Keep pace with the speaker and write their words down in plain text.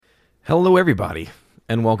Hello, everybody,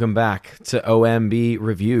 and welcome back to OMB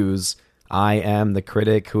Reviews. I am the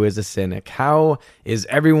critic who is a cynic. How is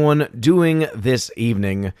everyone doing this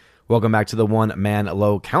evening? Welcome back to the One Man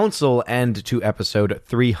Low Council and to episode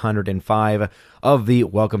 305 of the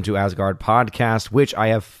Welcome to Asgard podcast, which I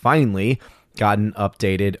have finally gotten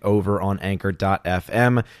updated over on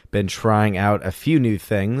Anchor.fm. Been trying out a few new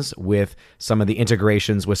things with some of the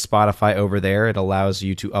integrations with Spotify over there. It allows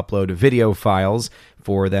you to upload video files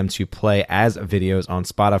for them to play as videos on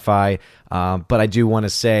Spotify. But I do want to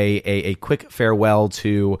say a quick farewell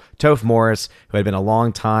to Toph Morris, who had been a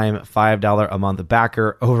long time $5 a month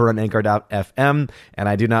backer over on Anchor.fm. And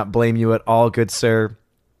I do not blame you at all, good sir,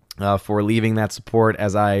 for leaving that support,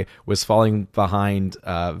 as I was falling behind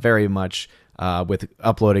very much with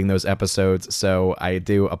uploading those episodes. So I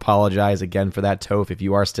do apologize again for that, Toph, if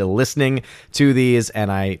you are still listening to these,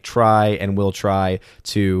 and I try and will try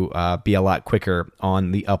to be a lot quicker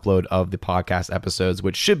on the upload of the podcast episodes,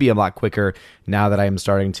 which should be a lot quicker now that I am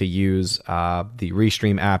starting to use the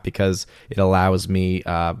Restream app, because it allows me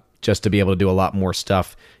just to be able to do a lot more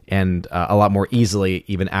stuff and a lot more easily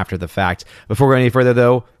even after the fact. Before we go any further,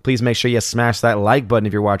 though, please make sure you smash that like button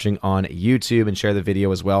if you're watching on YouTube, and share the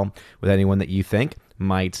video as well with anyone that you think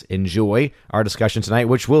might enjoy our discussion tonight,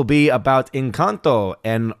 which will be about Encanto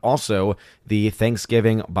and also the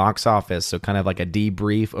Thanksgiving box office. So kind of like a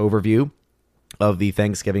debrief overview of the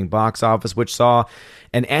Thanksgiving box office, which saw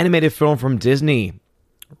an animated film from Disney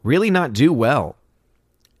really not do well.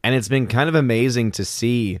 And it's been kind of amazing to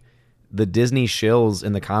see the Disney shills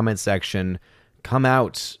in the comment section come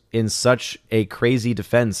out in such a crazy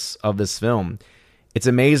defense of this film. It's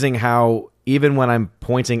amazing how even when I'm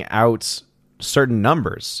pointing out certain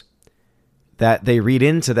numbers, that they read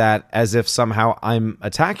into that as if somehow I'm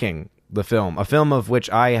attacking the film, a film of which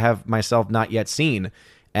I have myself not yet seen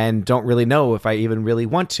and don't really know if I even really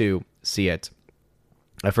want to see it.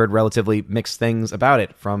 I've heard relatively mixed things about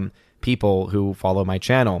it from people who follow my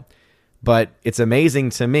channel. But it's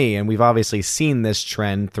amazing to me, and we've obviously seen this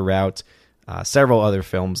trend throughout several other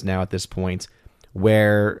films now at this point,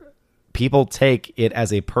 where people take it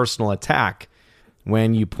as a personal attack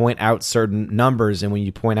when you point out certain numbers and when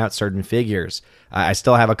you point out certain figures. I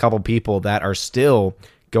still have a couple people that are still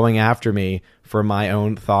going after me for my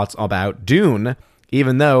own thoughts about Dune,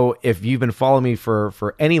 even though if you've been following me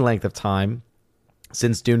for any length of time,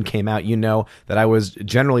 since Dune came out, you know that I was,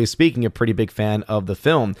 generally speaking, a pretty big fan of the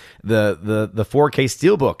film. The 4K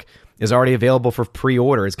Steelbook is already available for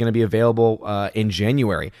pre-order. It's going to be available in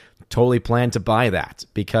January. Totally plan to buy that,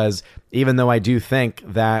 because even though I do think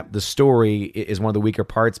that the story is one of the weaker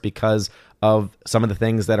parts because of some of the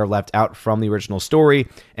things that are left out from the original story,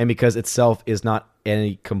 and because itself is not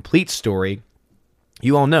a complete story,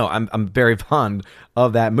 you all know I'm very fond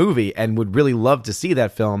of that movie and would really love to see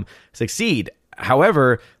that film succeed.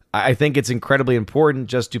 However, I think it's incredibly important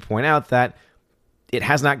just to point out that it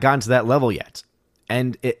has not gotten to that level yet,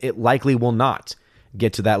 and it likely will not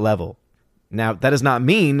get to that level. Now, that does not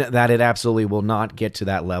mean that it absolutely will not get to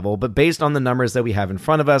that level, but based on the numbers that we have in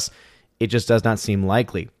front of us, it just does not seem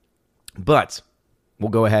likely. But we'll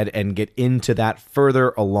go ahead and get into that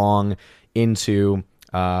further along into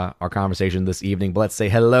our conversation this evening. But let's say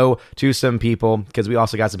hello to some people, because we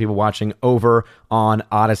also got some people watching over on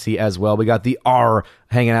Odyssey as well. We got the R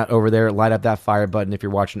hanging out over there. Light up that fire button if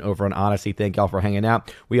you're watching over on Odyssey. Thank y'all for hanging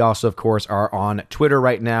out. We also, of course, are on Twitter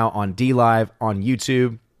right now, on DLive, on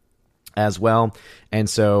YouTube as well. And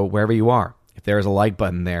so wherever you are, if there is a like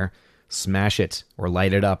button there, smash it or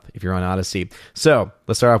light it up if you're on Odyssey. So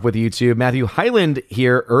let's start off with YouTube. Matthew Highland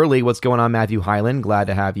here early. What's going on, Matthew Highland? Glad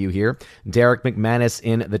to have you here. Derek McManus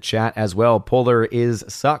in the chat as well. Polaris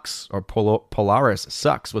sucks.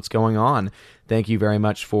 What's going on? Thank you very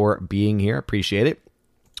much for being here. Appreciate it.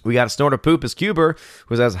 We got Snortapoopus Cuber,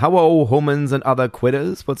 who says, hello, humans and other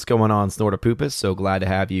quitters. What's going on, Snortapoopus? So glad to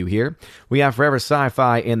have you here. We have Forever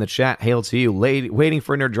Sci-Fi in the chat. Hail to you. Waiting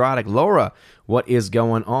for Nerdrotic. Laura, what is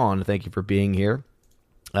going on? Thank you for being here.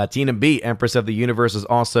 Tina B, Empress of the Universe, is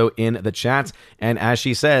also in the chat. And as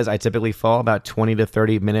she says, I typically fall about 20 to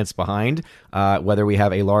 30 minutes behind, whether we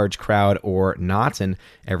have a large crowd or not. And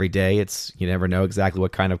every day, you never know exactly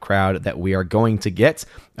what kind of crowd that we are going to get.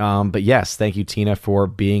 But yes, thank you, Tina, for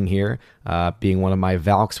being here, being one of my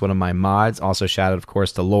Valks, one of my mods. Also, shout out, of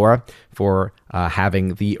course, to Laura for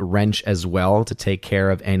having the wrench as well to take care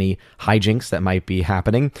of any hijinks that might be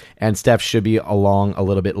happening. And Steph should be along a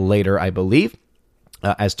little bit later, I believe.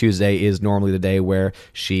 As Tuesday is normally the day where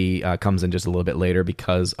she comes in just a little bit later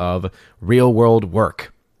because of real-world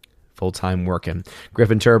work. Full-time working.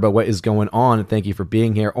 Griffin Turbo, what is going on? Thank you for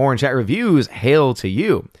being here. Orange Hat Reviews, hail to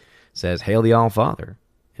you. Says, hail the All-Father.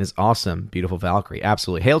 is awesome, beautiful Valkyrie.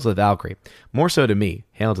 Absolutely. Hail to the Valkyrie. More so to me.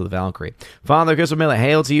 Hail to the Valkyrie. Father Christopher Miller,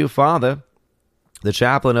 hail to you, Father, the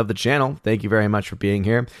chaplain of the channel. Thank you very much for being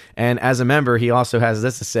here. And as a member, he also has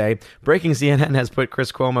this to say: Breaking CNN has put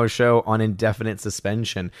Chris Cuomo's show on indefinite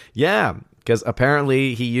suspension. Yeah, because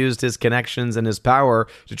apparently he used his connections and his power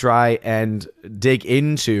to try and dig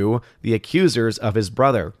into the accusers of his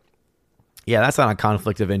brother. Yeah, that's not a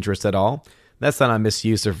conflict of interest at all. That's not a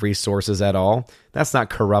misuse of resources at all. That's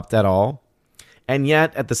not corrupt at all. And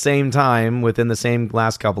yet, at the same time, within the same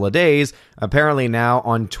last couple of days, apparently now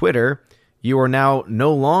on Twitter, you are now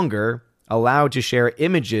no longer allowed to share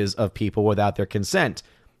images of people without their consent.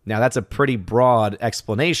 Now, that's a pretty broad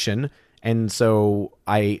explanation, and so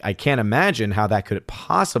I can't imagine how that could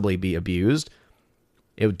possibly be abused.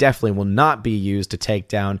 It definitely will not be used to take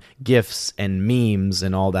down GIFs and memes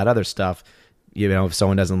and all that other stuff, if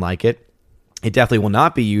someone doesn't like it. It definitely will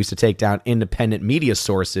not be used to take down independent media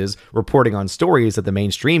sources reporting on stories that the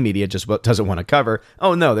mainstream media just doesn't want to cover.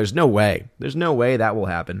 Oh, no, there's no way. There's no way that will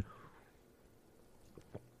happen.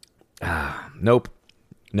 Nope.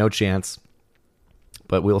 No chance.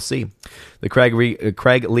 But we'll see. The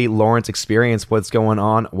Craig Lee Lawrence Experience, what's going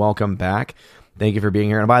on? Welcome back. Thank you for being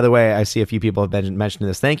here. And by the way, I see a few people have mentioned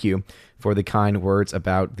this. Thank you for the kind words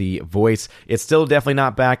about the voice. It's still definitely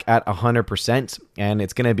not back at 100%, and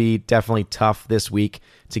it's going to be definitely tough this week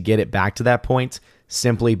to get it back to that point,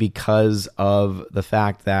 simply because of the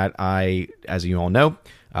fact that I, as you all know,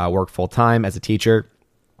 work full-time as a teacher.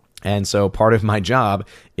 And so part of my job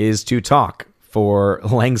is to talk for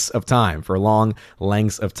lengths of time, for long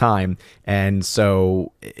lengths of time. And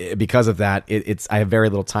so because of that, I have very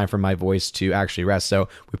little time for my voice to actually rest. So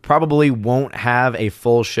we probably won't have a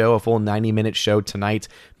full show, a full 90-minute show tonight.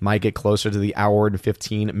 Might get closer to the hour and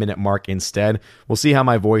 15-minute mark instead. We'll see how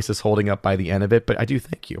my voice is holding up by the end of it. But I do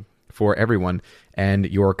thank you for everyone and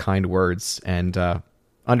your kind words and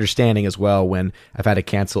understanding as well when I've had to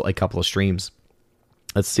cancel a couple of streams.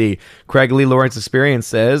 Let's see. Craig Lee Lawrence Experience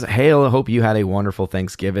says, hail, hope you had a wonderful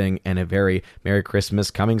Thanksgiving and a very Merry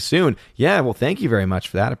Christmas coming soon. Yeah, well, thank you very much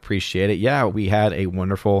for that. Appreciate it. Yeah, we had a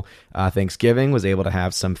wonderful Thanksgiving, was able to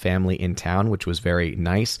have some family in town, which was very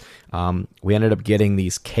nice. We ended up getting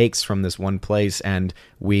these cakes from this one place, and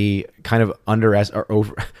we kind of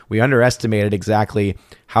underestimated exactly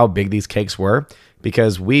how big these cakes were,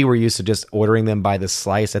 because we were used to just ordering them by the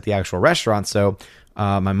slice at the actual restaurant. So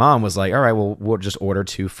my mom was like, all right, well, we'll just order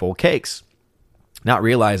 2 full cakes, not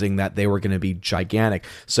realizing that they were going to be gigantic.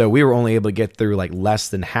 So we were only able to get through like less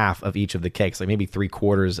than half of each of the cakes, like maybe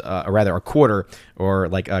 3/4, or rather a quarter, or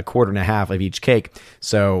like a quarter and a half of each cake.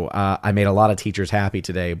 So I made a lot of teachers happy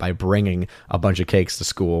today by bringing a bunch of cakes to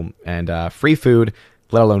school. And free food,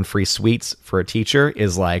 let alone free sweets for a teacher,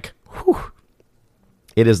 is like, whew,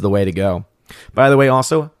 it is the way to go. By the way,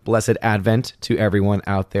 also, Blessed Advent to everyone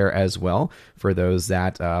out there as well. For those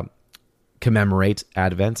that commemorate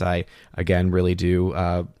Advent, I, again, really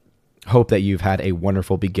do hope that you've had a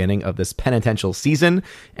wonderful beginning of this penitential season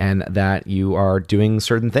and that you are doing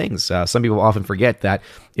certain things. Some people often forget that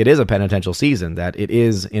it is a penitential season, that it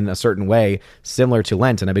is in a certain way similar to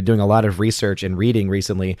Lent. And I've been doing a lot of research and reading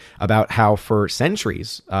recently about how for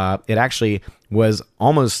centuries it actually was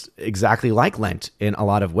almost exactly like Lent in a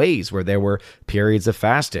lot of ways, where there were periods of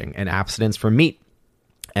fasting and abstinence from meat.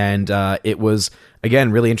 And it was,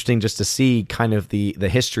 again, really interesting just to see kind of the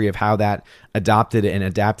history of how that adopted and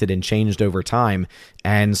adapted and changed over time.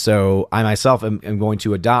 And so I myself am going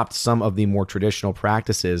to adopt some of the more traditional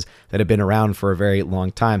practices that have been around for a very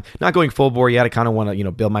long time. Not going full bore yet. I kind of want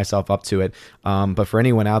to, build myself up to it. But for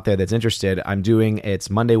anyone out there that's interested, I'm doing, it's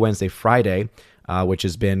Monday, Wednesday, Friday, which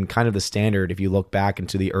has been kind of the standard if you look back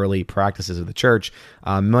into the early practices of the church.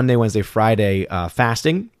 Monday, Wednesday, Friday,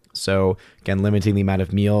 fasting. So again, limiting the amount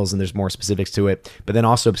of meals, and there's more specifics to it, but then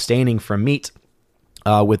also abstaining from meat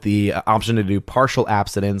with the option to do partial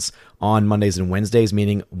abstinence on Mondays and Wednesdays,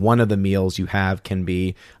 meaning one of the meals you have can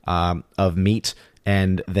be of meat,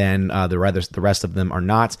 and then the rest of them are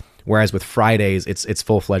not. Whereas with Fridays, it's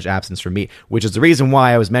full-fledged abstinence from meat, which is the reason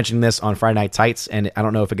why I was mentioning this on Friday Night Tights, and I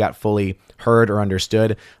don't know if it got fully heard or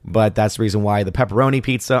understood, but that's the reason why the pepperoni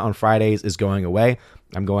pizza on Fridays is going away.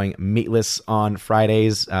 I'm going meatless on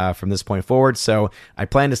Fridays from this point forward, so I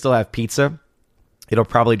plan to still have pizza. It'll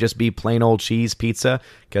probably just be plain old cheese pizza,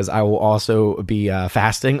 because I will also be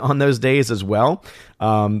fasting on those days as well.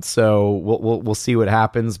 So we'll see what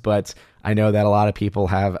happens, but I know that a lot of people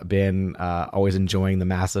have been always enjoying the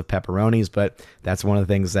massive pepperonis, but that's one of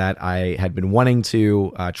the things that I had been wanting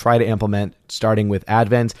to try to implement starting with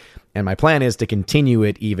Advent. And my plan is to continue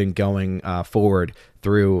it even going forward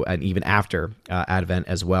through and even after Advent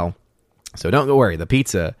as well. So don't worry. The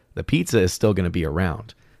pizza is still going to be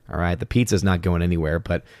around. All right. The pizza is not going anywhere,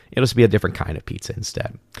 but it'll just be a different kind of pizza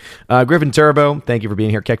instead. Griffin Turbo, thank you for being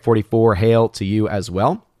here. Keck44, hail to you as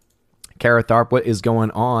well. Kara Tharp, what is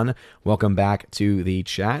going on? Welcome back to the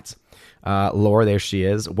chat. Laura, there she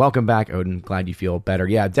is. Welcome back, Odin. Glad you feel better.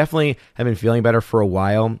 Yeah, definitely have been feeling better for a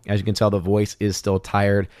while. As you can tell, the voice is still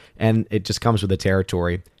tired, and it just comes with the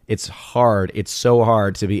territory. It's hard. It's so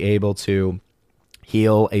hard to be able to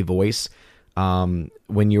heal a voice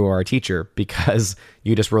when you are a teacher, because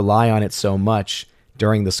you just rely on it so much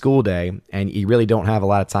during the school day, and you really don't have a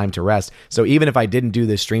lot of time to rest. So even if I didn't do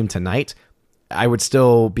this stream tonight, I would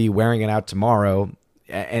still be wearing it out tomorrow,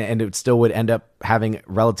 and it still would end up having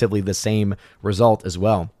relatively the same result as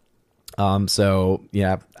well. So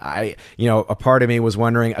yeah, a part of me was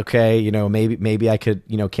wondering, okay, maybe I could,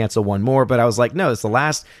 cancel one more, but I was like, no, it's the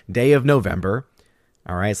last day of November.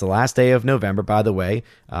 All right. It's the last day of November, by the way,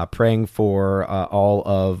 praying for all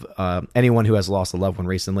of anyone who has lost a loved one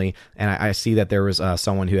recently. And I see that there was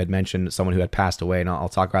someone who had mentioned someone who had passed away, and I'll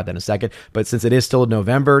talk about that in a second. But since it is still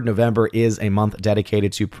November, November is a month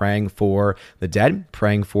dedicated to praying for the dead,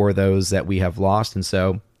 praying for those that we have lost. And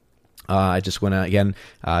so I just want to, again,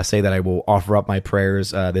 say that I will offer up my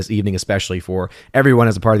prayers this evening, especially for everyone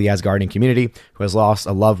as a part of the Asgardian community who has lost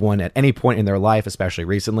a loved one at any point in their life, especially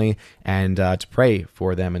recently, and to pray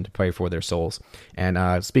for them and to pray for their souls.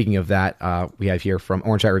 And speaking of that, we have here from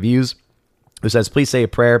Orange Hat Reviews, who says, please say a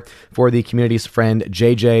prayer for the community's friend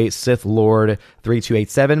JJ Sith Lord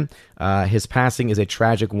 3287. His passing is a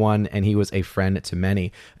tragic one, and he was a friend to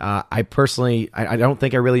many. I personally, I don't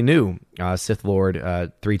think I really knew Sith Lord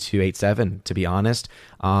 3287, to be honest.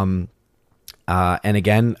 And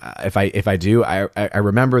again, if I do, I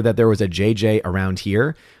remember that there was a JJ around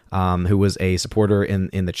here who was a supporter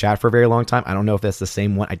in the chat for a very long time. I don't know if that's the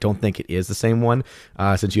same one. I don't think it is the same one,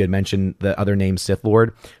 since you had mentioned the other name Sith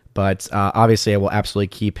Lord. But obviously, I will absolutely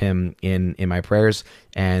keep him in my prayers,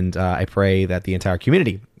 and I pray that the entire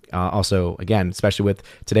community, also, again, especially with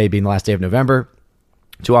today being the last day of November,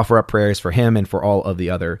 to offer up prayers for him and for all of the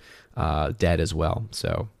other dead as well.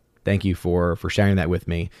 So thank you for sharing that with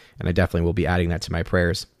me, and I definitely will be adding that to my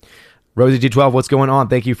prayers. Rosie G12, what's going on?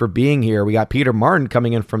 Thank you for being here. We got Peter Martin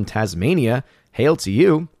coming in from Tasmania. Hail to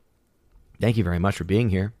you. Thank you very much for being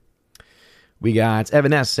here. We got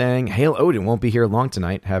Evan S. saying, hail Odin, won't be here long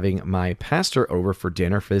tonight, having my pastor over for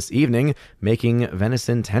dinner for this evening, making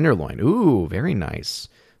venison tenderloin. Ooh, very nice.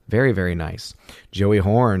 Very, very nice. Joey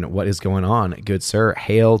Horn, what is going on? Good sir,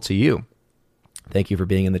 hail to you. Thank you for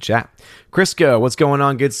being in the chat. Crisco, what's going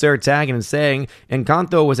on, good sir? Tagging and saying,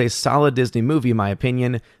 Encanto was a solid Disney movie, in my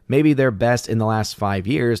opinion. Maybe their best in the last 5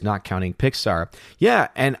 years, not counting Pixar. Yeah,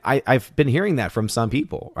 and I've been hearing that from some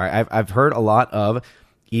people. I've heard a lot of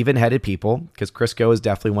even-headed people, because Crisco is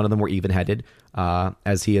definitely one of them. We're even-headed,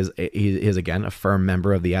 as he is again a firm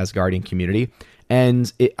member of the Asgardian community, and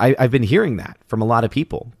I've been hearing that from a lot of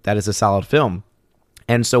people that it's a solid film.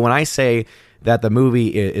 And so when I say that the movie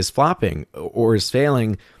is flopping or is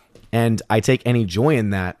failing, and I take any joy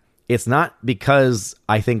in that, it's not because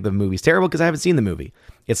I think the movie's terrible, because I haven't seen the movie.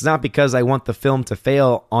 It's not because I want the film to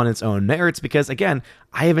fail on its own merits, because again,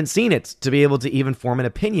 I haven't seen it to be able to even form an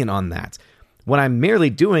opinion on that. What I'm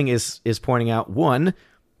merely doing is pointing out, one,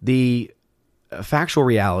 the factual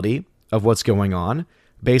reality of what's going on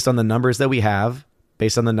based on the numbers that we have,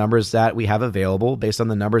 based on the numbers that we have available, based on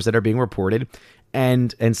the numbers that are being reported.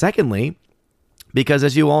 And secondly, because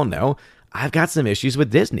as you all know, I've got some issues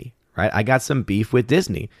with Disney, right? I got some beef with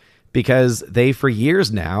Disney because they, for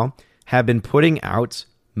years now, have been putting out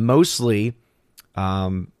mostly,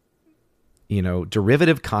 derivative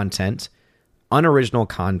content, unoriginal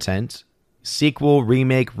content, sequel,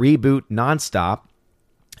 remake, reboot, nonstop,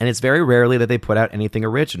 and it's very rarely that they put out anything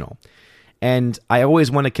original. And I always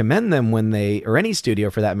want to commend them when they, or any studio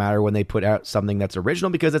for that matter, when they put out something that's original,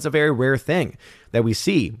 because it's a very rare thing that we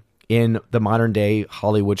see in the modern day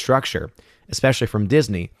Hollywood structure, especially from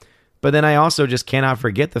Disney. But then I also just cannot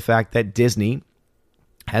forget the fact that Disney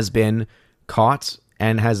has been caught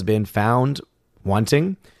and has been found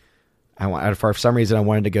wanting. For some reason, I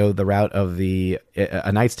wanted to go the route of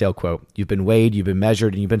A Knight's Tale quote. You've been weighed, you've been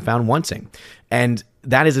measured, and you've been found wanting. And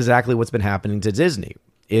that is exactly what's been happening to Disney,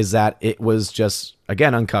 is that it was just,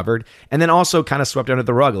 again, uncovered, and then also kind of swept under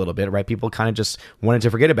the rug a little bit, right? People kind of just wanted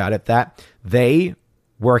to forget about it, that they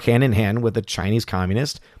work hand in hand with the Chinese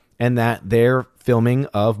communist, and that their filming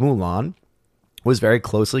of Mulan was very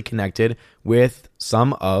closely connected with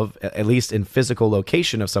some of, at least in physical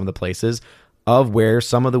location of some of the places, of where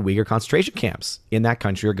some of the Uyghur concentration camps in that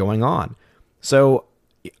country are going on. So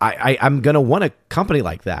I'm going to want a company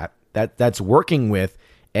like that's working with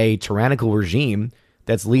a tyrannical regime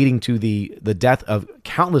that's leading to the death of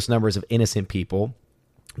countless numbers of innocent people,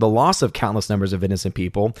 the loss of countless numbers of innocent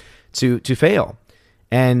people, to fail.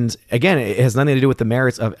 And again, it has nothing to do with the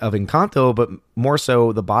merits of Encanto, but more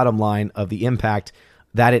so the bottom line of the impact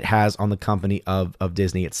that it has on the company of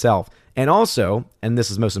Disney itself. And also, and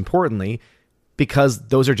this is most importantly, because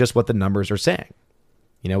those are just what the numbers are saying.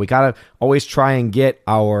 We got to always try and get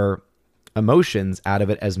our emotions out of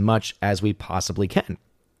it as much as we possibly can.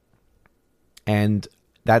 And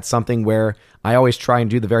that's something where I always try and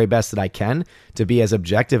do the very best that I can to be as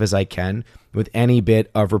objective as I can with any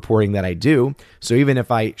bit of reporting that I do. So even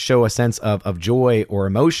if I show a sense of joy or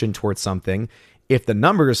emotion towards something, if the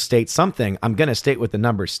numbers state something, I'm going to state what the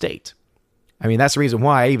numbers state. I mean, that's the reason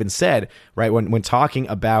why I even said, right, when talking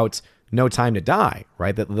about No Time to Die,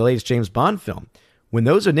 right, the latest James Bond film, when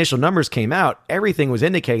those initial numbers came out, everything was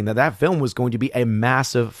indicating that film was going to be a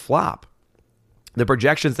massive flop. The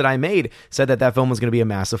projections that I made said that film was going to be a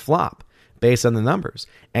massive flop based on the numbers.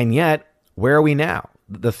 And yet, where are we now?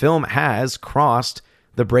 The film has crossed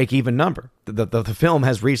the break-even number. The film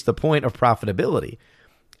has reached the point of profitability.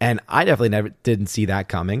 And I definitely didn't see that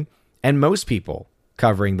coming. And most people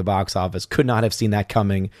covering the box office could not have seen that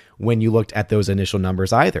coming when you looked at those initial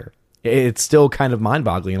numbers either. It's still kind of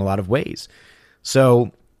mind-boggling in a lot of ways.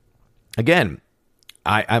 So, again,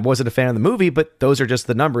 I wasn't a fan of the movie, but those are just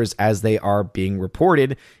the numbers as they are being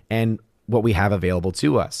reported and what we have available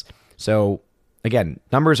to us. So, again,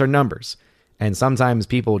 numbers are numbers. And sometimes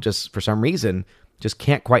people just, for some reason, just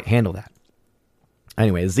can't quite handle that.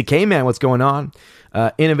 Anyway, ZK Man, what's going on?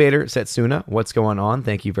 Innovator Setsuna, what's going on?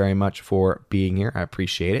 Thank you very much for being here. I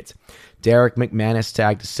appreciate it. Derek McManus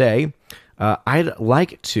tagged to say, I'd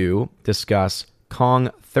like to discuss Kong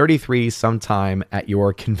 33 sometime at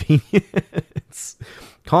your convenience.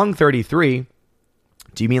 Kong 33?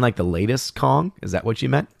 Do you mean like the latest Kong? Is that what you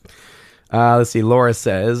meant? Let's see. Laura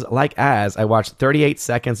says, I watched 38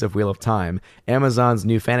 seconds of Wheel of Time, Amazon's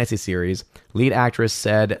new fantasy series. Lead actress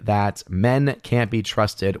said that men can't be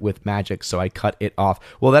trusted with magic, so I cut it off.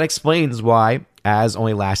 Well, that explains why As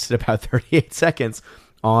only lasted about 38 seconds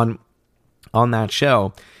on that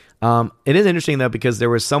show. It is interesting, though, because there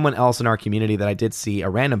was someone else in our community that I did see a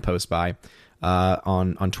random post by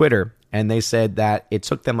on Twitter, and they said that it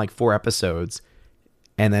took them like 4 episodes,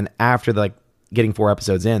 and then after getting 4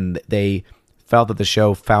 episodes in, they felt that the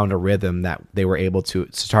show found a rhythm that they were able to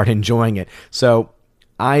start enjoying it. So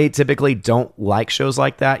I typically don't like shows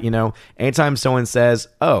like that. Anytime someone says,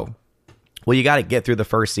 oh, well, you got to get through the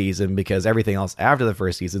first season because everything else after the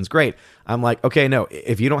first season is great. I'm like, okay, no,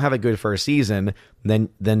 if you don't have a good first season, then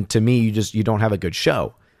to me, you don't have a good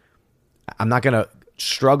show. I'm not going to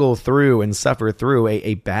struggle through and suffer through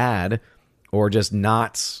a bad or just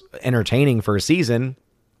not entertaining first season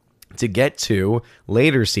to get to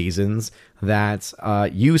later seasons that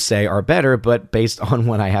you say are better, but based on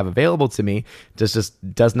what I have available to me,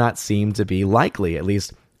 just does not seem to be likely, at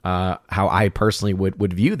least how I personally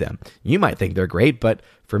would view them. You might think they're great, but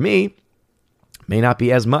for me, may not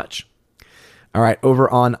be as much. All right, over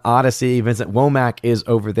on Odyssey, Vincent Womack is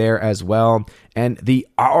over there as well. And the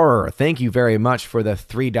R, thank you very much for the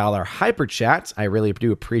 $3 hyper chat. I really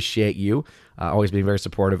do appreciate you. Always being very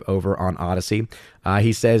supportive over on Odyssey.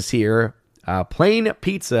 He says here, plain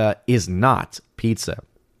pizza is not pizza.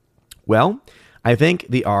 Well, I think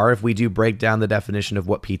the R, if we do break down the definition of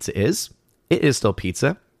what pizza is, it is still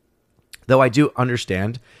pizza. Though I do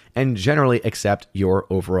understand and generally accept your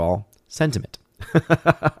overall sentiment.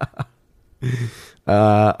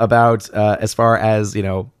 About as far as,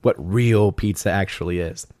 what real pizza actually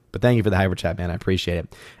is. But thank you for the hyper chat, man. I appreciate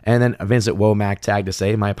it. And then Vincent Womack tagged to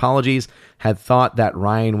say, my apologies. Had thought that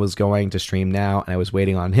Ryan was going to stream now, and I was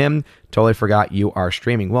waiting on him. Totally forgot you are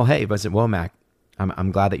streaming. Well, hey, Vincent Womack,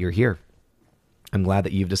 I'm glad that you're here. I'm glad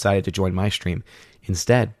that you've decided to join my stream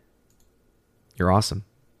instead. You're awesome.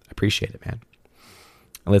 I appreciate it, man.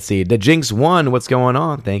 Let's see. The Jinx 1, what's going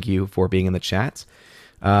on? Thank you for being in the chat.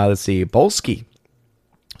 Let's see. Bolsky.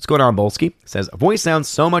 What's going on, Bolsky? Says, voice sounds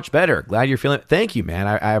so much better. Glad you're feeling it. Thank you, man.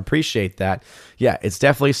 I appreciate that. Yeah, it's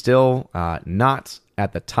definitely still not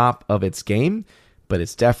at the top of its game, but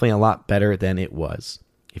it's definitely a lot better than it was.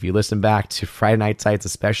 If you listen back to Friday Night Tights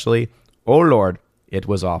especially, oh Lord, it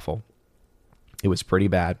was awful. It was pretty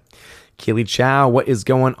bad. Keely Chow, what is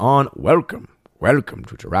going on? Welcome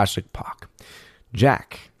to Jurassic Park.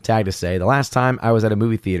 Jack tagged to say, the last time I was at a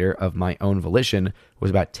movie theater of my own volition was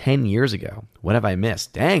about 10 years ago. What have I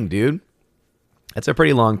missed? Dang, dude. That's a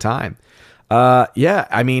pretty long time. Yeah,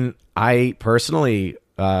 I mean, I personally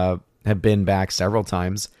have been back several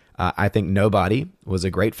times. I think Nobody was a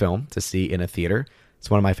great film to see in a theater. It's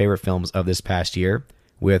one of my favorite films of this past year.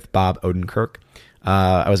 with Bob Odenkirk.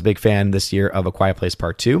 I was a big fan this year of A Quiet Place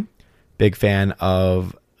Part 2. Big fan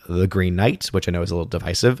of The Green Knight, which I know is a little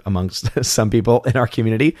divisive amongst some people in our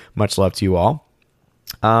community. Much love to you all.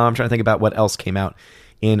 I'm trying to think about what else came out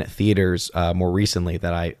in theaters more recently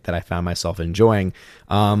that I found myself enjoying.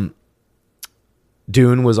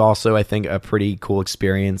 Dune was also, I think, a pretty cool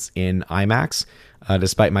experience in IMAX,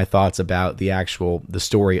 despite my thoughts about the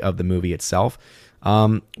story of the movie itself.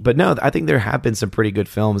 But no, I think there have been some pretty good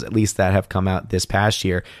films, at least that have come out this past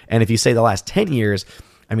year. And if you say the last 10 years,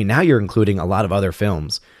 I mean, now you're including a lot of other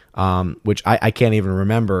films, which I can't even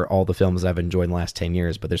remember all the films I've enjoyed in the last 10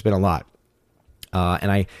 years, but there's been a lot.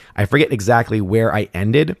 And I forget exactly where I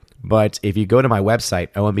ended, but if you go to my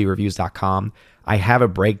website, ombReviews.com, I have a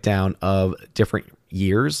breakdown of different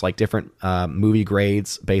years, like different movie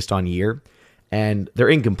grades based on year. And they're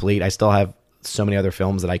incomplete. I still have so many other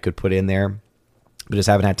films that I could put in there, but just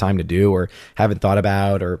haven't had time to do or haven't thought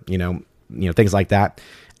about, or, you know, things like that.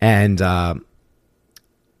 And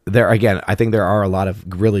there, again, I think there are a lot of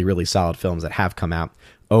really, really solid films that have come out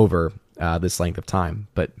over this length of time.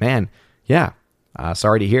 But man, yeah,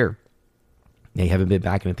 sorry to hear. Yeah, you haven't been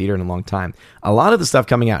back in a theater in a long time. A lot of the stuff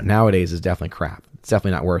coming out nowadays is definitely crap. It's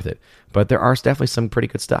definitely not worth it. But there are definitely some pretty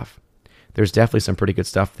good stuff. There's definitely some pretty good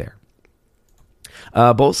stuff there.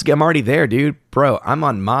 Bolsky, I'm already there, dude. Bro, I'm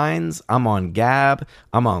on Minds. I'm on Gab.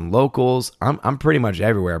 I'm on Locals. I'm pretty much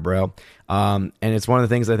everywhere, bro. And it's one of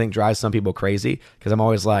the things I think drives some people crazy, because I'm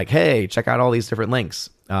always like, hey, check out all these different links.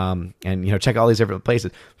 And, check out all these different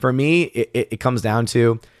places. For me, it comes down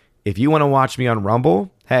to, if you want to watch me on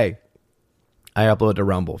Rumble, hey, I upload to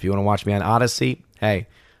Rumble. If you want to watch me on Odyssey, hey,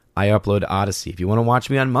 I upload to Odyssey. If you want to watch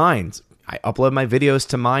me on Minds, I upload my videos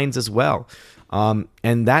to Minds as well.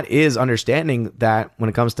 And that is understanding that when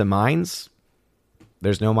it comes to Minds,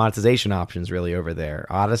 there's no monetization options really over there.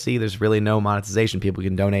 Odyssey, there's really no monetization. People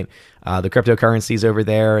can donate the cryptocurrencies over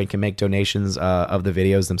there and can make donations of the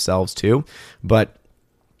videos themselves too. But,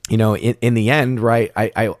 in the end, right,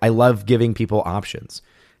 I love giving people options,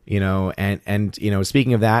 and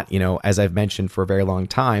speaking of that, as I've mentioned for a very long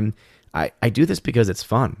time, I do this because it's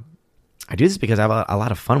fun. I do this because I have a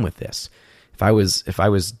lot of fun with this. If I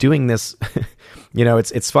was doing this,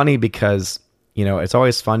 it's funny because, it's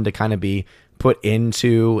always fun to kind of be put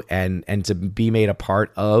into and to be made a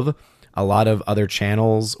part of a lot of other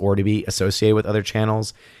channels, or to be associated with other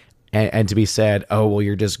channels, and to be said, oh, well,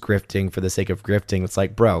 you're just grifting for the sake of grifting. It's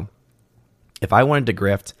like, bro, if I wanted to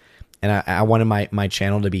grift and I wanted my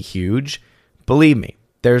channel to be huge, believe me,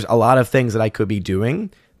 there's a lot of things that I could be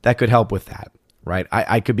doing that could help with that. Right?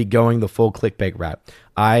 I could be going the full clickbait route.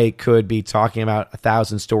 I could be talking about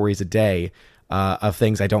 1,000 stories a day of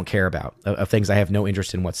things I don't care about, of things I have no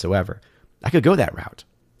interest in whatsoever. I could go that route,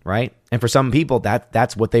 right? And for some people,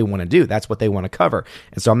 that's what they want to do. That's what they want to cover.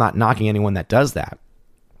 And so I'm not knocking anyone that does that.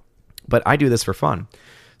 But I do this for fun.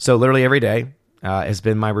 So literally every day has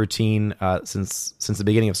been my routine since the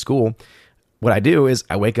beginning of school. What I do is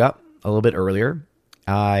I wake up a little bit earlier.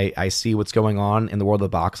 I see what's going on in the world of the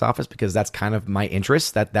box office, because that's kind of my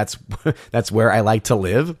interest. That's where I like to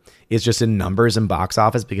live, is just in numbers and box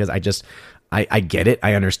office, because I get it.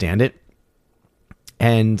 I understand it.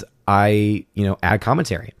 And I, add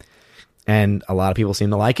commentary, and a lot of people seem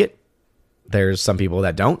to like it. There's some people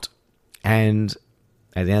that don't. And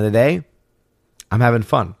at the end of the day, I'm having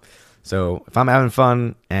fun. So if I'm having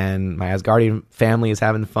fun and my Asgardian family is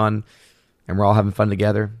having fun and we're all having fun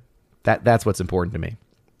together, that's what's important to me.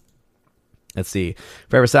 Let's see.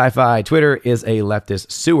 Forever Sci-Fi, Twitter is a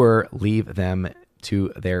leftist sewer. Leave them to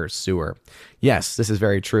their sewer. Yes, this is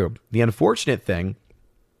very true. The unfortunate thing,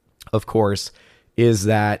 of course, is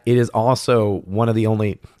that it is also one of the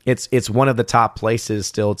only, it's one of the top places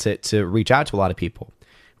still to reach out to a lot of people,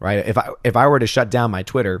 right? If I were to shut down my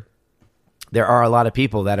Twitter, there are a lot of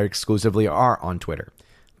people that are exclusively on Twitter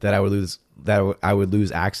that I would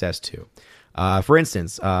lose access to. For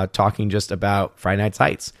instance, talking just about Friday Night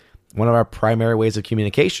Heights, one of our primary ways of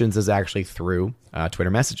communications is actually through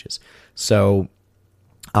Twitter messages. So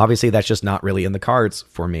obviously that's just not really in the cards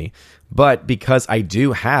for me. But because I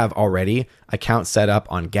do have already accounts set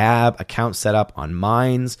up on Gab, accounts set up on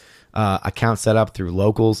Minds, accounts set up through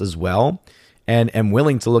Locals as well, and am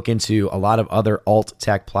willing to look into a lot of other alt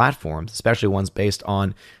tech platforms, especially ones based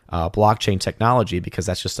on blockchain technology, because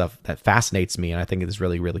that's just stuff that fascinates me and I think it is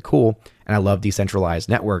really, really cool. And I love decentralized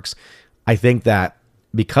networks. I think that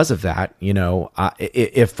because of that,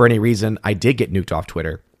 if for any reason I did get nuked off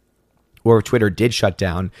Twitter, or if Twitter did shut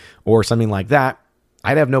down or something like that,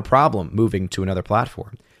 I'd have no problem moving to another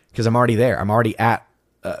platform, because I'm already there. I'm already at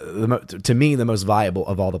to me, the most viable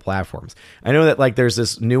of all the platforms. I know that like there's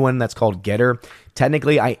this new one that's called Getter.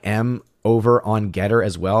 Technically, I am over on Getter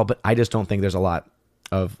as well, but I just don't think there's a lot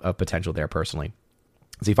of potential there personally.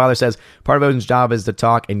 See, Father says, part of Odin's job is to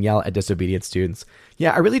talk and yell at disobedient students.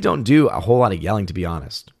 Yeah, I really don't do a whole lot of yelling, to be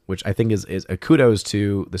honest, which I think is a kudos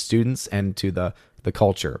to the students and to the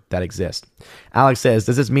culture that exists. Alex says,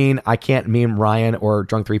 does this mean I can't meme Ryan or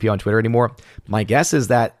Drunk 3P on Twitter anymore? My guess is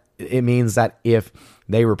that it means that if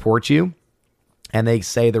they report you and they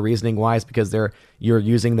say the reasoning why is because you're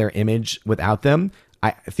using their image without them,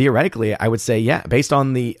 theoretically, I would say, yeah, based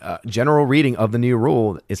on the general reading of the new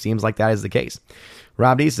rule, it seems like that is the case.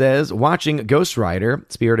 Rob D says, watching Ghost Rider,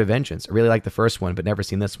 Spirit of Vengeance. I really like the first one, but never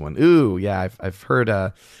seen this one. Ooh, yeah, I've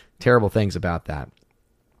heard terrible things about that.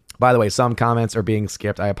 By the way, some comments are being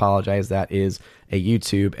skipped. I apologize. That is a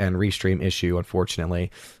YouTube and Restream issue, unfortunately.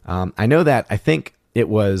 I know that, I think it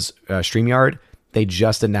was StreamYard. They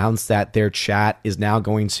just announced that their chat is now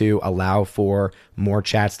going to allow for more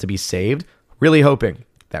chats to be saved. Really hoping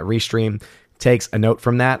that Restream takes a note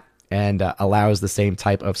from that and allows the same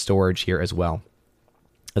type of storage here as well.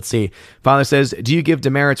 Let's see. Father says, do you give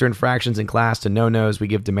demerits or infractions in class to no-nos? We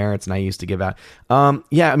give demerits, and I used to give out.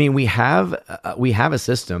 Yeah, I mean, we have a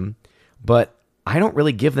system, but I don't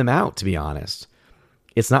really give them out, to be honest.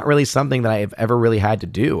 It's not really something that I've ever really had to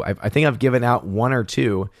do. I think I've given out one or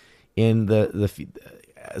two in the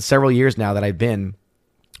several years now that I've been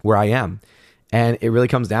where I am. And it really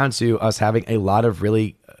comes down to us having a lot of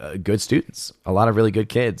really good students, a lot of really good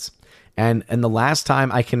kids. And the last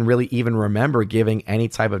time I can really even remember giving any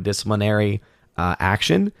type of disciplinary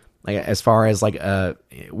action, like as far as like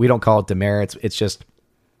we don't call it demerits, it's just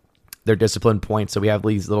their discipline points. So we have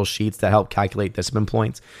these little sheets that help calculate discipline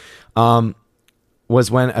points. Was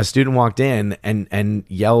when a student walked in and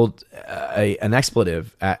yelled an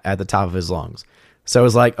expletive at the top of his lungs. So it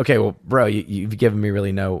was like, okay, well, bro, you've given me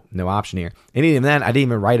really no option here. And even then, I didn't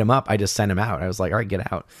even write him up. I just sent him out. I was like, all right,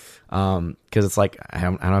 get out. Because it's like, I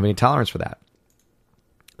don't have any tolerance for that.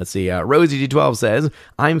 Let's see. Rosie G12 says,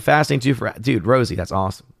 I'm fasting too for... Dude, Rosie, that's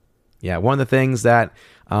awesome. Yeah, one of the things that...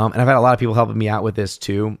 and I've had a lot of people helping me out with this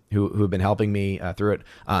too, who have been helping me through it.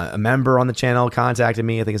 A member on the channel contacted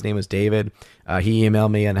me. I think his name was David. He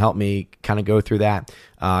emailed me and helped me kind of go through that.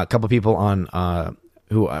 A couple people on...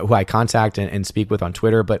 who I contact and speak with on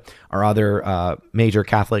Twitter, but are other major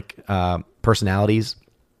Catholic personalities,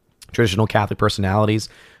 traditional Catholic personalities,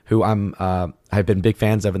 who I've been big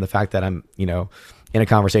fans of, and the fact that I'm in a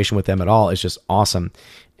conversation with them at all is just awesome.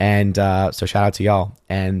 And so shout out to y'all.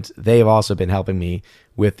 And they have also been helping me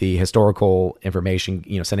with the historical information,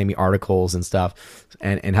 sending me articles and stuff,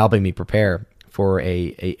 and helping me prepare for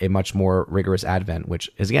a much more rigorous Advent,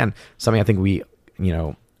 which is again something I think we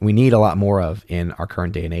need a lot more of in our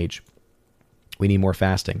current day and age. We need more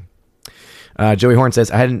fasting. Joey Horn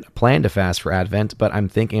says, I hadn't planned to fast for Advent, but I'm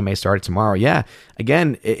thinking I may start it tomorrow. Yeah,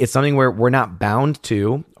 again, it's something where we're not bound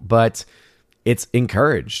to, but it's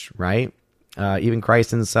encouraged, right? Even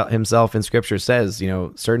Christ himself in Scripture says,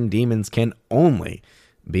 certain demons can only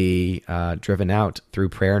be driven out through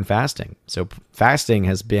prayer and fasting. So fasting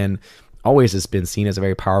always has been seen as a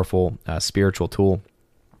very powerful spiritual tool.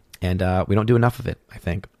 And we don't do enough of it, I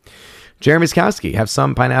think. Jeremy Skowski, have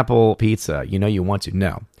some pineapple pizza. You want to.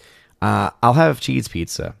 No. I'll have cheese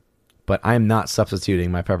pizza, but I'm not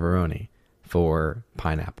substituting my pepperoni for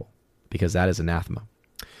pineapple because that is anathema.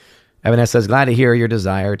 Evan S. says, glad to hear your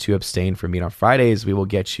desire to abstain from meat on Fridays. We will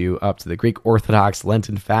get you up to the Greek Orthodox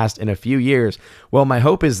Lenten fast in a few years. Well, my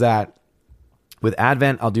hope is that with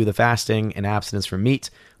Advent, I'll do the fasting and abstinence from meat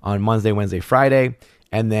on Monday, Wednesday, Friday.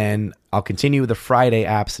 And then I'll continue the Friday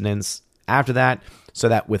abstinence after that, so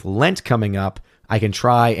that with Lent coming up, I can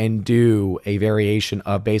try and do a variation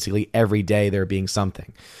of basically every day there being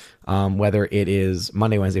something. Whether it is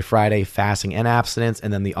Monday, Wednesday, Friday, fasting and abstinence,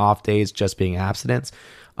 and then the off days just being abstinence.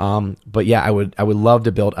 But yeah, I would love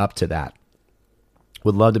to build up to that.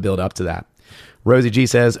 Rosie G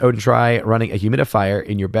says, Odin, try running a humidifier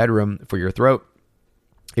in your bedroom for your throat,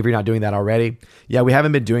 if you're not doing that already. Yeah, we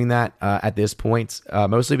haven't been doing that at this point,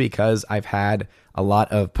 mostly because I've had a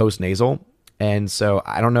lot of post-nasal. And so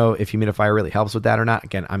I don't know if humidifier really helps with that or not.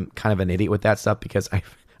 Again, I'm kind of an idiot with that stuff because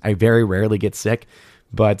I very rarely get sick.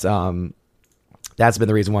 But that's been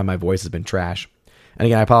the reason why my voice has been trash. And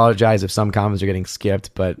again, I apologize if some comments are getting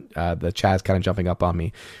skipped, but the chat's kind of jumping up on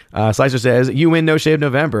me. Slicer says, you win No Shave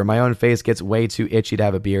November. My own face gets way too itchy to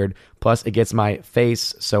have a beard. Plus, it gets my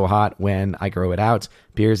face so hot when I grow it out.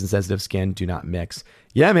 Beards and sensitive skin do not mix.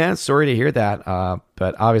 Yeah, man, sorry to hear that.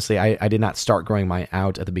 But obviously, I did not start growing mine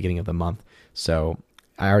out at the beginning of the month. So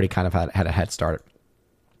I already kind of had a head start.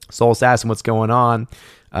 Soul Assassin, what's going on?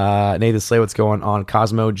 Nathan Slay, what's going on?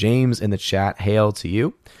 Cosmo James in the chat, hail to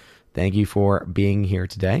you. Thank you for being here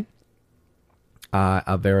today.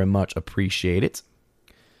 I very much appreciate it.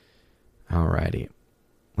 Alrighty.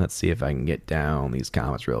 Let's see if I can get down these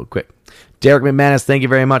comments real quick. Derek McManus, thank you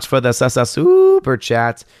very much for the super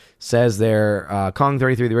chat. Says there, Kong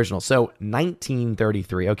 33, the original. So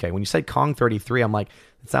 1933. Okay, when you said Kong 33, I'm like,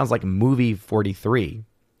 it sounds like movie 43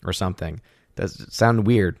 or something. Does sound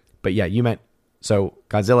weird. But yeah, you meant, so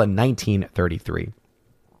Godzilla 1933.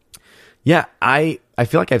 Yeah, I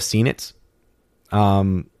feel like I've seen it.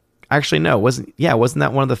 Actually, no, wasn't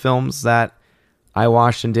that one of the films that I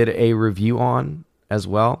watched and did a review on as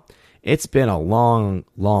well? It's been a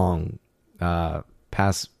long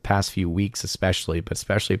past few weeks, especially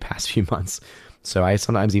past few months. So I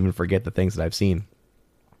sometimes even forget the things that I've seen.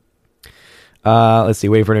 Let's see.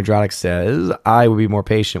 Wait for Nerdrotic says, I would be more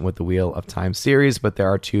patient with the Wheel of Time series, but there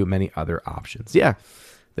are too many other options. Yeah,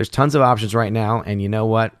 there's tons of options right now, and you know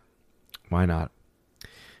what? Why not?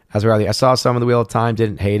 As for I saw some of the Wheel of Time,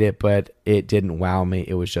 didn't hate it, but it didn't wow me.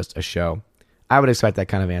 It was just a show. I would expect that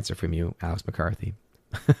kind of answer from you, Alex McCarthy.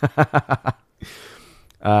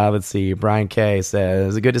 Let's see. Brian K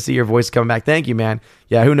says, good to see your voice coming back. Thank you, man.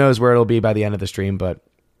 Yeah, who knows where it'll be by the end of the stream, but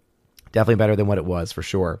definitely better than what it was for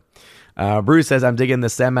sure. Bruce says, I'm digging the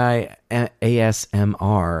semi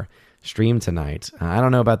ASMR stream tonight. I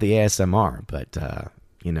don't know about the ASMR, but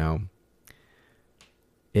you know,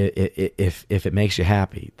 if it makes you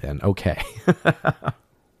happy, then okay.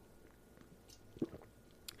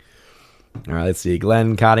 All right, let's see.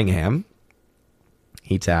 Glenn Cottingham,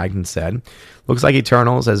 he tagged and said, looks like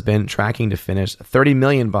Eternals has been tracking to finish 30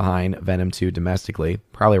 million behind Venom 2 domestically,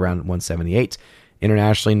 probably around 178.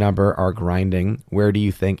 Internationally, number are grinding. Where do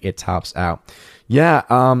you think it tops out?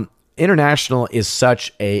 Yeah, international is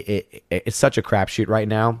such it's such a crapshoot right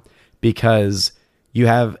now, because you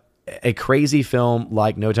have a crazy film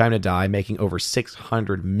like No Time to Die making over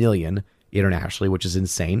 600 million internationally, which is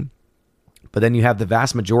insane. But then you have the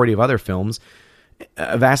vast majority of other films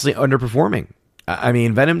vastly underperforming. I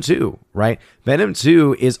mean, Venom 2, right? Venom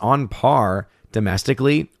 2 is on par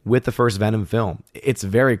domestically with the first Venom film. It's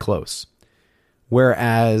very close.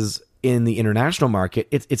 Whereas in the international market,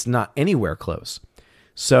 it's not anywhere close.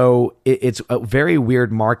 So it's a very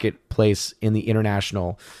weird marketplace in the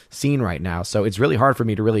international scene right now. So it's really hard for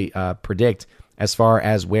me to really predict as far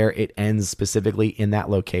as where it ends specifically in that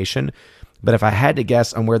location. But if I had to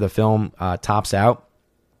guess on where the film tops out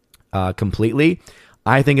completely,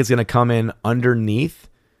 I think it's going to come in underneath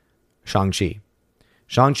Shang-Chi.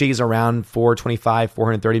 Shang-Chi is around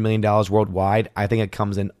 $430 million worldwide. I think it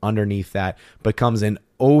comes in underneath that, but comes in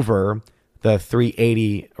over the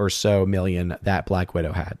 380 or so million that Black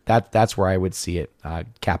Widow had. That's where I would see it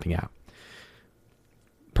capping out,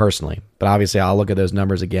 personally. But obviously, I'll look at those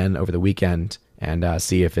numbers again over the weekend and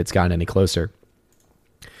see if it's gotten any closer.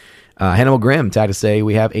 Hannibal Grimm tagged to say,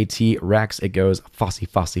 we have a T-Rex. It goes Fossy,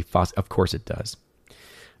 Fossy, Fossy. Of course it does.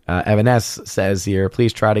 Evan S. says here,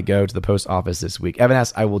 please try to go to the post office this week. Evan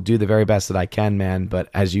S., I will do the very best that I can, man. But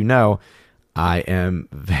as you know, I am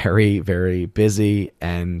very, very busy,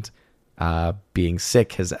 and being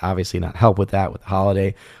sick has obviously not helped with that with the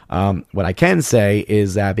holiday. What I can say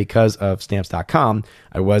is that because of Stamps.com,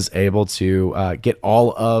 I was able to get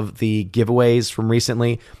all of the giveaways from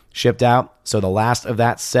recently shipped out. So the last of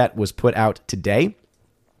that set was put out today.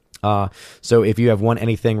 So if you have won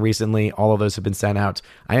anything recently, all of those have been sent out.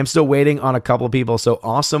 I am still waiting on a couple of people. So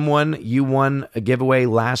Awesome One, you won a giveaway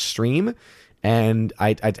last stream, and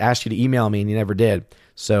I asked you to email me and you never did.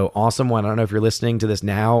 So Awesome One, I don't know if you're listening to this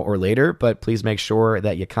now or later, but please make sure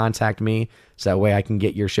that you contact me so that way I can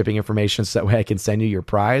get your shipping information, so that way I can send you your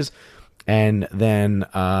prize. And then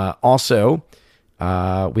also,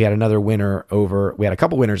 we had another winner we had a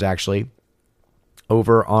couple winners actually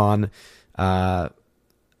over on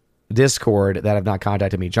Discord that have not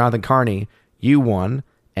contacted me. Jonathan Carney, you won,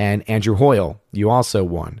 and Andrew Hoyle, you also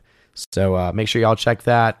won. So make sure y'all check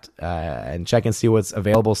that and check and see what's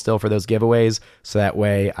available still for those giveaways, so that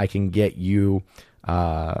way I can get you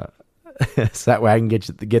so that way I can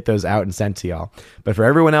get those out and sent to y'all. But for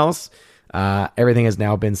everyone else, everything has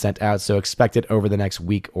now been sent out, so expect it over the next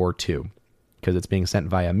week or two, because it's being sent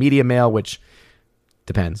via media mail, which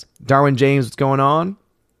depends. Darwin James, what's going on?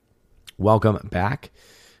 Welcome back.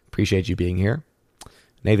 Appreciate you being here.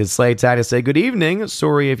 Nathan Slade had to say, good evening.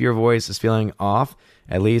 Sorry if your voice is feeling off.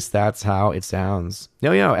 At least that's how it sounds.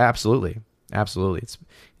 No, absolutely. Absolutely.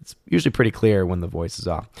 It's usually pretty clear when the voice is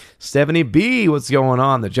off. Stephanie B, what's going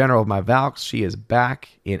on? The general of my Valks, she is back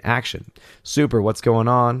in action. Super, what's going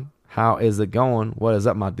on? How is it going? What is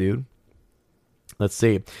up, my dude? Let's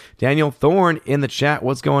see. Daniel Thorne in the chat.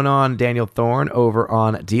 What's going on, Daniel Thorne, over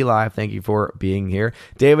on DLive? Thank you for being here.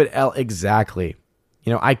 David L. Exactly.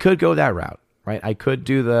 I could go that route, right? I could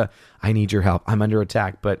do I need your help, I'm under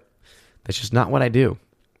attack, but that's just not what I do.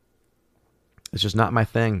 It's just not my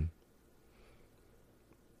thing.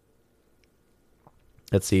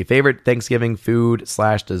 Let's see. Favorite Thanksgiving food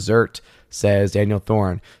 / dessert, says Daniel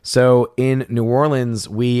Thorne. So in New Orleans,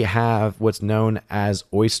 we have what's known as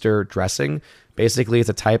oyster dressing. Basically, it's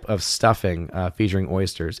a type of stuffing featuring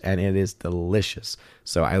oysters, and it is delicious.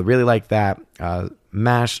 So I really like that.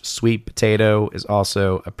 Mashed sweet potato is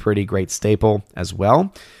also a pretty great staple as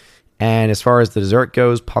well. And as far as the dessert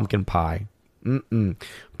goes, pumpkin pie.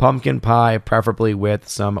 Pumpkin pie, preferably with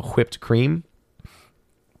some whipped cream.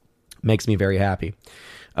 Makes me very happy.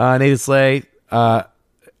 Nathan Slay,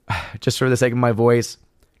 just for the sake of my voice,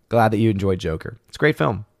 glad that you enjoyed Joker. It's a great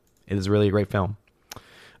film. It is really a great film.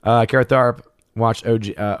 Kara Tharp watched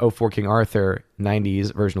 04 King Arthur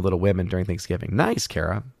 90s version of Little Women during Thanksgiving. Nice,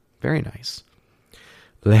 Kara. Very nice.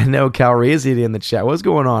 Lando Calrissian in the chat. What's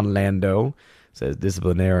going on, Lando? Says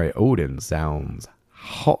disciplinary Odin sounds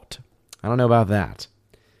hot. I don't know about that.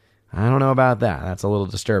 That's a little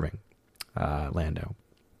disturbing, Lando.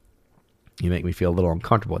 You make me feel a little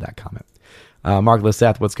uncomfortable with that comment. Mark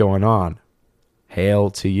Lisseth, what's going on? Hail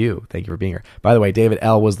to you. Thank you for being here. By the way, David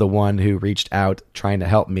L. was the one who reached out trying to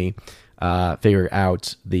help me figure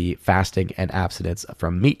out the fasting and abstinence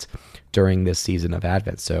from meat during this season of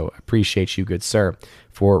Advent. So appreciate you, good sir,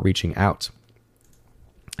 for reaching out.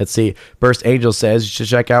 Let's see. Burst Angel says you should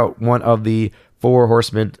check out one of the 4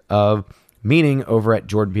 horsemen of meaning over at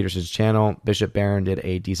Jordan Peterson's channel. Bishop Barron did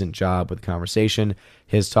a decent job with the conversation.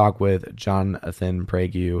 His talk with Jonathan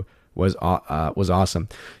Prague was awesome.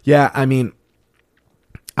 Yeah, I mean,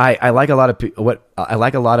 I like a lot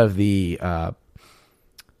of the.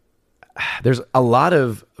 There's a lot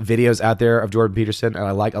of videos out there of Jordan Peterson, and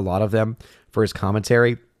I like a lot of them for his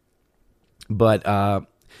commentary. But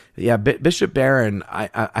yeah, Bishop Barron,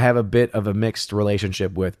 I have a bit of a mixed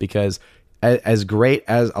relationship with, because as great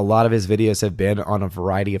as a lot of his videos have been on a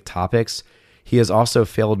variety of topics, he has also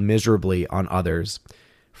failed miserably on others.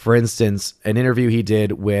 For instance, an interview he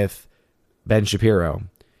did with Ben Shapiro,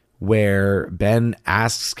 where Ben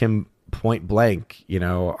asks him point blank,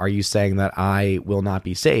 are you saying that I will not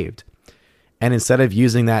be saved? And instead of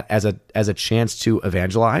using that as a chance to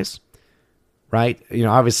evangelize, right?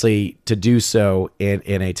 Obviously to do so in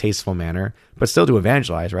a tasteful manner, but still to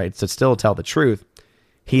evangelize, right? To still tell the truth.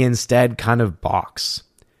 He instead kind of balks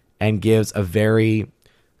and gives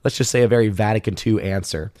let's just say a very Vatican II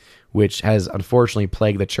answer, which has unfortunately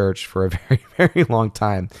plagued the church for a very, very long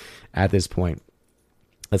time at this point.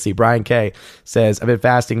 Let's see. Brian K says, I've been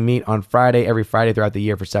fasting meat on every Friday throughout the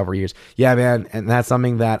year for several years. Yeah, man. And that's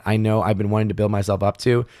something that I know I've been wanting to build myself up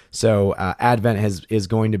to. So Advent is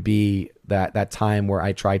going to be that time where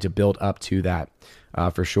I try to build up to that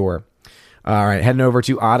for sure. All right, heading over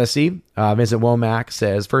to Odyssey. Vincent Womack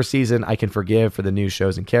says, first season I can forgive for the new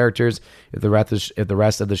shows and characters if the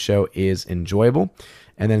rest of the show is enjoyable.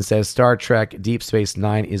 And then says Star Trek Deep Space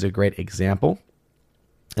Nine is a great example.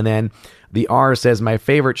 And then the R says, my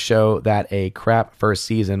favorite show that a crap first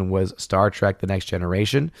season was Star Trek The Next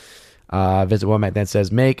Generation. Vincent Womack then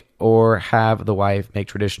says, make or have the wife make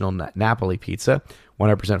traditional Napoli pizza.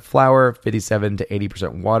 100% flour, 57 to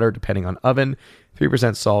 80% water, depending on oven.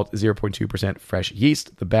 3% salt, 0.2% fresh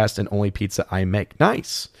yeast. The best and only pizza I make.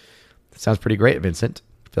 Nice. That sounds pretty great, Vincent.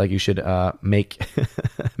 I feel like you should make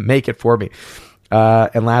it for me.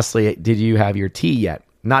 And lastly, did you have your tea yet?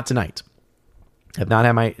 Not tonight. I've not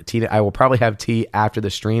had my tea. I will probably have tea after the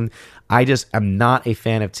stream. I just am not a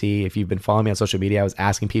fan of tea. If you've been following me on social media, I was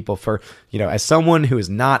asking people for, as someone who is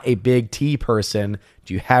not a big tea person,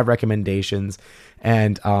 do you have recommendations?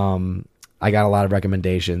 And I got a lot of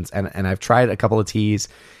recommendations, and I've tried a couple of teas.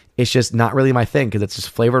 It's just not really my thing because it's just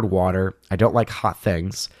flavored water. I don't like hot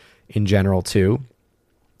things in general too.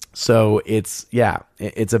 So it's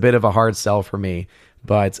a bit of a hard sell for me.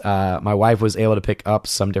 But my wife was able to pick up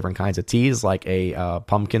some different kinds of teas, like a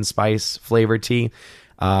pumpkin spice flavored tea,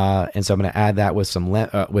 and so I'm going to add that with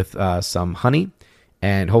some honey,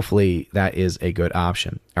 and hopefully that is a good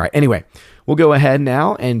option. All right. Anyway, we'll go ahead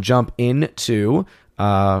now and jump into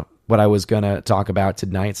what I was going to talk about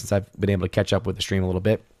tonight, since I've been able to catch up with the stream a little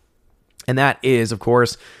bit, and that is, of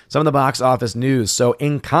course, some of the box office news. So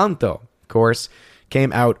Encanto, of course,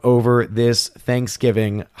 came out over this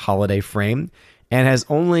Thanksgiving holiday frame, and has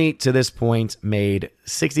only to this point made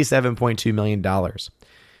 $67.2 million.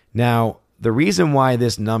 Now, the reason why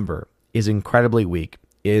this number is incredibly weak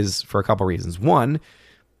is for a couple reasons. One,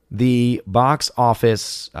 the box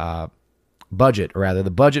office budget, or rather,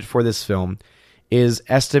 the budget for this film is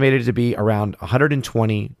estimated to be around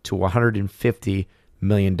 $120 to $150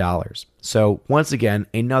 million. So once again,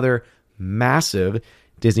 another massive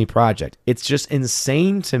Disney project. It's just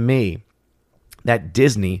insane to me that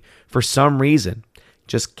Disney, for some reason,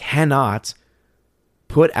 just cannot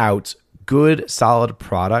put out good, solid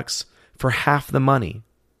products for half the money.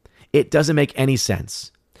 It doesn't make any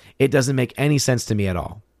sense. It doesn't make any sense to me at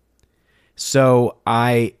all. So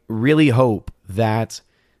I really hope that,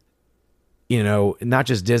 not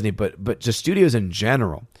just Disney, but just studios in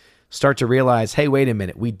general start to realize, hey, wait a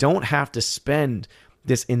minute, we don't have to spend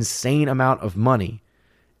this insane amount of money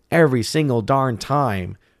every single darn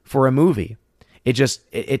time for a movie.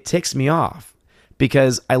 It ticks me off,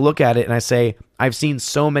 because I look at it and I say, I've seen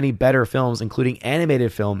so many better films, including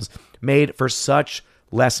animated films, made for such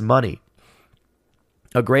less money.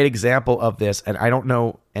 A great example of this, and I don't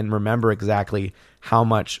know and remember exactly how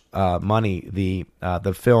much money the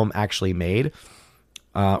film actually made,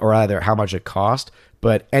 or rather how much it cost,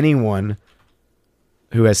 but anyone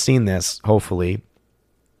who has seen this, hopefully,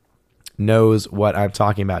 knows what I'm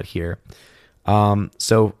talking about here.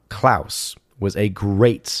 So Klaus was a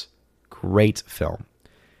great film.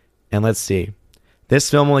 And let's see. This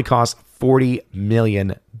film only cost $40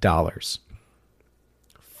 million.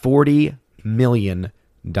 $40 million.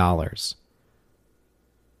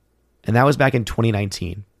 And that was back in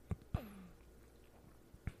 2019.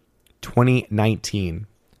 2019,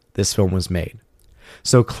 this film was made.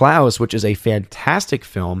 So Klaus, which is a fantastic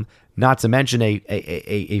film, not to mention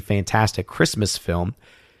a fantastic Christmas film,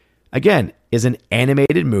 again, is an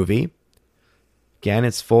animated movie. Again,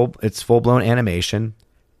 it's full-blown animation,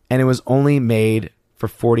 and it was only made for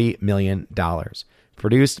 $40 million.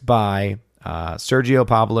 Produced by Sergio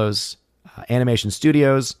Pablo's Animation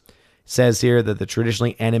Studios. Says here that the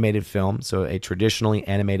traditionally animated film, so a traditionally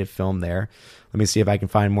animated film there. Let me see if I can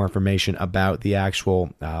find more information about the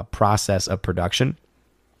actual process of production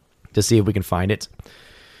to see if we can find it.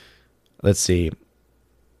 Let's see.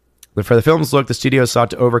 For the film's look, the studio sought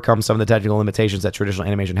to overcome some of the technical limitations that traditional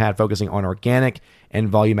animation had, focusing on organic and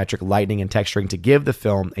volumetric lighting and texturing to give the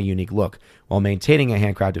film a unique look, while maintaining a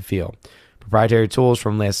handcrafted feel. Proprietary tools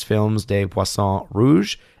from Les Films des Poissons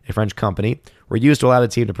Rouges, a French company, were used to allow the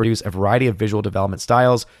team to produce a variety of visual development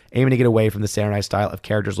styles, aiming to get away from the standardized style of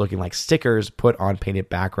characters looking like stickers put on painted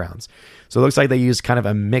backgrounds. So it looks like they used kind of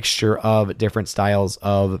a mixture of different styles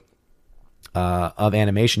of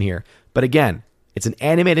animation here. But again, it's an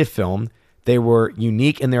animated film. They were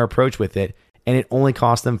unique in their approach with it, and it only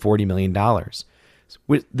cost them $40 million.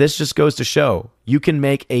 This just goes to show you can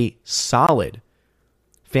make a solid,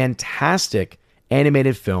 fantastic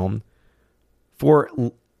animated film for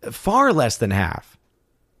far less than half.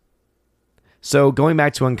 So going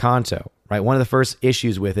back to Encanto, right? One of the first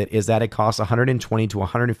issues with it is that it costs $120 to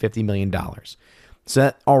 $150 million. So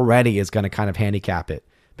that already is going to kind of handicap it,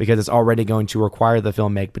 because it's already going to require the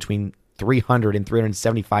film make between 300 and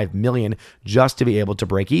 375 million just to be able to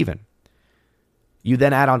break even. You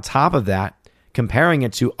then add on top of that, comparing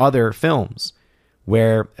it to other films,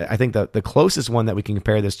 where I think the closest one that we can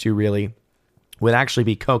compare this to really would actually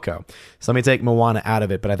be Coco. So let me take Moana out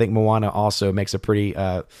of it, but I think Moana also makes a pretty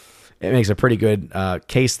good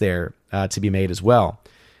case there to be made as well.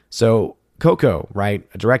 So Coco, right?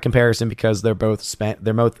 A direct comparison, because they're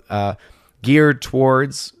both geared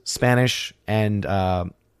towards Spanish and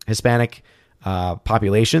Hispanic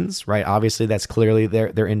populations, right? Obviously, that's clearly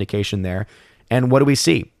their indication there. And what do we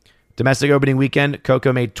see? Domestic opening weekend,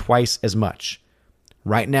 Coco made twice as much.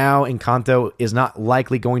 Right now, Encanto is not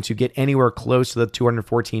likely going to get anywhere close to the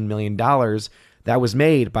 $214 million that was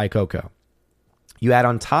made by Coco. You add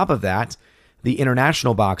on top of that the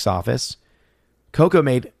international box office. Coco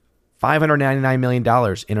made $599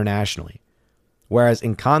 million internationally, whereas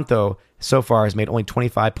Encanto so far has made only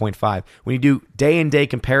 25.5. When you do day-and-day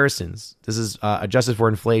comparisons, this is adjusted for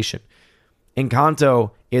inflation,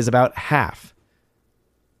 Encanto is about half,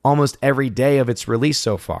 almost every day of its release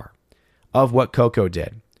so far, of what Coco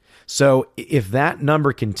did. So if that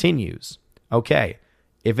number continues, okay,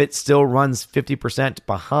 if it still runs 50%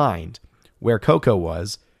 behind where Coco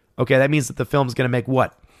was, okay, that means that the film's going to make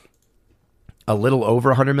what? A little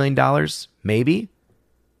over $100 million, maybe?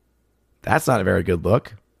 That's not a very good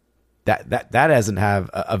look. That doesn't have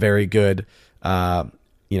a very good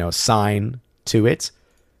sign to it.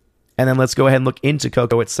 And then let's go ahead and look into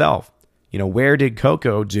Coco itself. Where did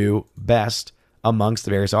Coco do best amongst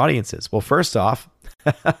the various audiences? Well, first off,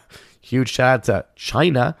 huge shout out to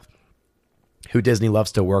China, who Disney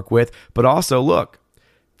loves to work with, but also look,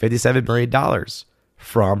 $57 million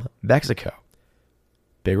from Mexico.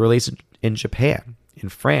 Big release in Japan, in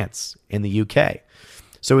France, in the UK.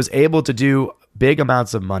 So it was able to do big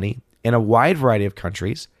amounts of money in a wide variety of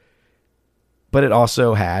countries, but it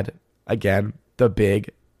also had, again, the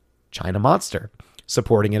big China monster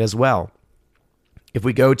supporting it as well. If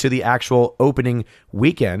we go to the actual opening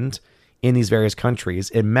weekend in these various countries,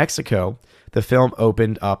 in Mexico, the film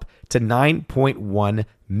opened up to $9.1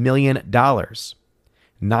 million.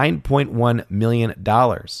 $9.1 million.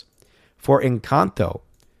 For Encanto,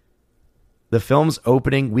 the film's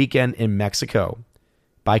opening weekend in Mexico,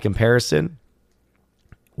 by comparison,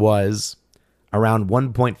 was around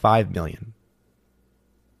 1.5 million.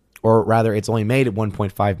 Or rather, it's only made at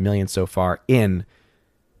 1.5 million so far in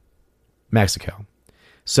Mexico.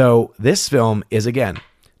 So this film is, again,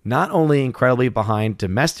 not only incredibly behind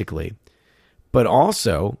domestically, but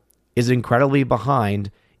also is incredibly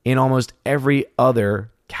behind in almost every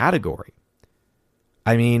other category.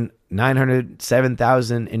 I mean,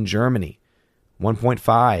 907,000 in Germany,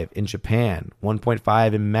 1.5 in Japan,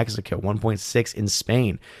 1.5 in Mexico, 1.6 in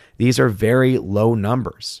Spain. These are very low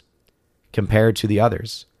numbers compared to the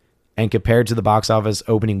others. And compared to the box office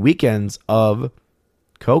opening weekends of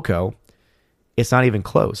Coco, it's not even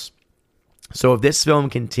close. So if this film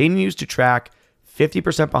continues to track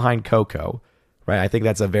 50% behind Coco, right? I think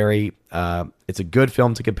that's a very, it's a good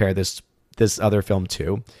film to compare this other film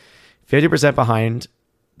to. 50% behind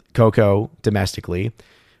Coco domestically,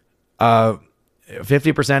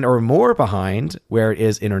 50% or more behind where it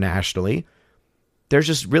is internationally. There's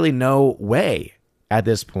just really no way at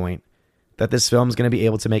this point that this film is going to be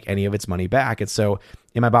able to make any of its money back. And so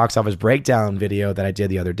in my box office breakdown video that I did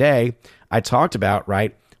the other day, I talked about,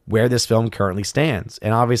 right, where this film currently stands.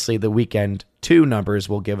 And obviously the weekend 2 numbers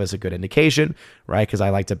will give us a good indication, right? Because I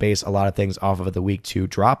like to base a lot of things off of the week 2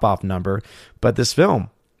 drop-off number. But this film,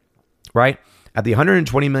 right, at the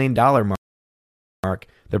 $120 million mark,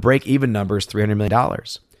 the break-even number is $300 million.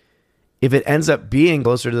 If it ends up being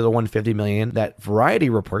closer to the $150 million that Variety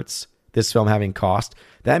reports this film having cost,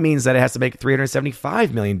 that means that it has to make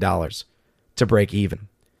 $375 million to break even.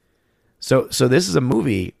 So this is a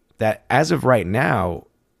movie that, as of right now,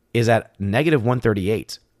 is at negative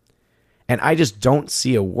 138. And I just don't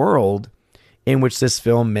see a world in which this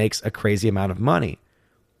film makes a crazy amount of money.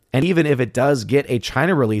 And even if it does get a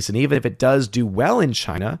China release, and even if it does do well in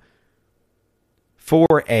China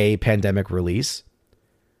for a pandemic release,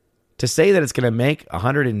 to say that it's going to make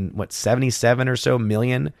 177 or so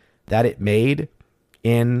million that it made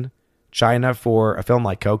in China for a film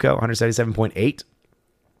like Coco, 177.8,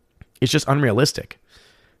 it's just unrealistic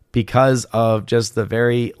because of just the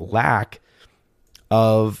very lack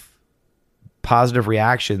of positive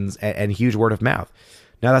reactions and huge word of mouth.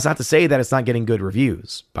 Now, that's not to say that it's not getting good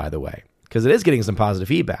reviews, by the way, because it is getting some positive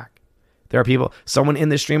feedback. There are people, someone in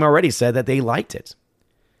this stream already said that they liked it,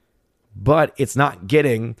 but it's not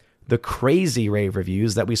getting the crazy rave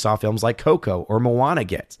reviews that we saw films like Coco or Moana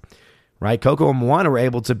get, right? Coco and Moana were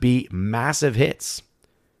able to be massive hits.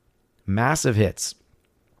 Massive hits.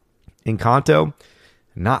 Encanto,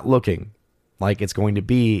 not looking like it's going to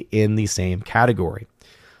be in the same category.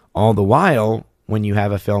 All the while, when you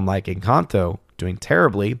have a film like Encanto doing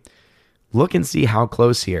terribly, look and see how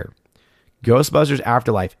close here. Ghostbusters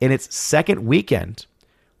Afterlife, in its second weekend,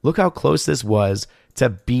 look how close this was to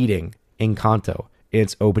beating Encanto in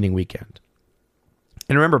its opening weekend.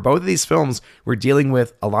 And remember, both of these films were dealing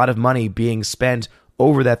with a lot of money being spent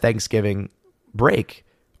over that Thanksgiving break,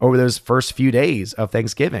 over those first few days of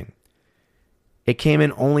Thanksgiving. It came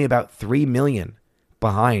in only about $3 million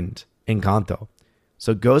behind Encanto.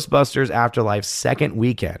 So Ghostbusters Afterlife's second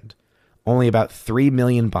weekend, only about $3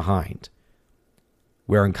 million behind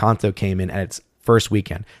where Encanto came in at its first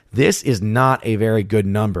weekend. This is not a very good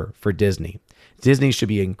number for Disney. Disney should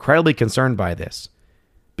be incredibly concerned by this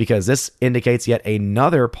because this indicates yet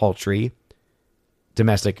another paltry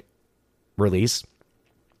domestic release.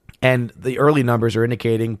 And the early numbers are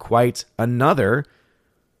indicating quite another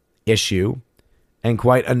issue and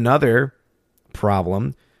quite another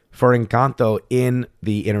problem for Encanto in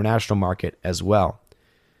the international market as well.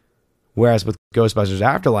 Whereas with Ghostbusters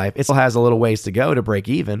Afterlife, it still has a little ways to go to break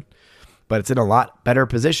even, but it's in a lot better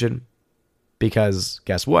position because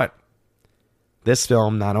guess what? This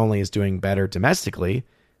film not only is doing better domestically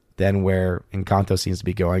than where Encanto seems to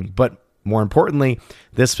be going, but more importantly,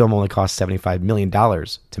 this film only cost $75 million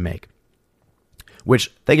to make.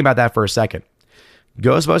 Which, think about that for a second.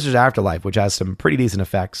 Ghostbusters Afterlife, which has some pretty decent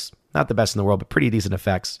effects, not the best in the world, but pretty decent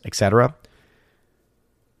effects, etc.,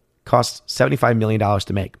 cost $75 million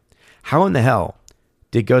to make. How in the hell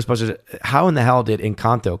did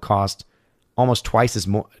Encanto cost almost twice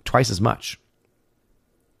as much?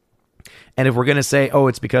 And if we're going to say, oh,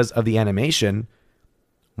 it's because of the animation,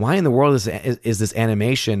 why in the world is this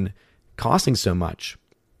animation costing so much?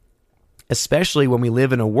 Especially when we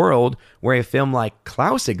live in a world where a film like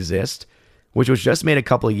Klaus exists, which was just made a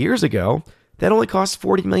couple of years ago, that only cost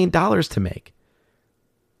 $40 million to make.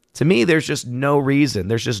 To me, there's just no reason,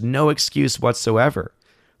 there's just no excuse whatsoever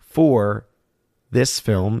for this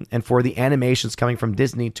film and for the animations coming from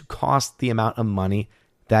Disney to cost the amount of money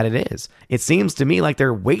that it is. It seems to me like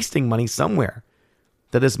they're wasting money somewhere,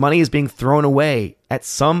 that this money is being thrown away at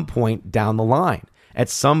some point down the line, at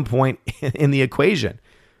some point in the equation.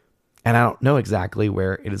 And I don't know exactly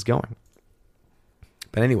where it is going.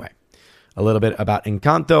 But anyway, a little bit about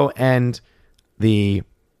Encanto and the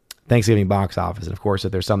Thanksgiving box office. And of course,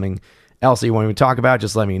 if there's something else that you want me to talk about,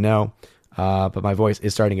 just let me know. But my voice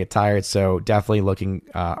is starting to get tired, so definitely looking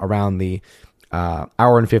around the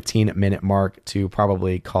hour and 15-minute mark to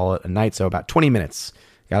probably call it a night. So about 20 minutes.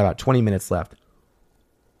 Got about 20 minutes left.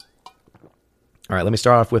 All right, let me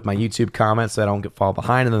start off with my YouTube comments so I don't fall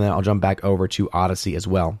behind, and then I'll jump back over to Odyssey as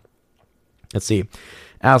well. Let's see.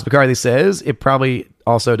 Alice McCarthy says, it probably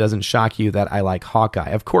also doesn't shock you that I like Hawkeye.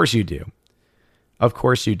 Of course you do. Of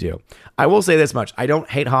course you do. I will say this much. I don't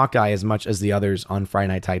hate Hawkeye as much as the others on Friday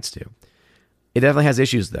Night Tights do. It definitely has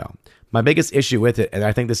issues, though. My biggest issue with it, and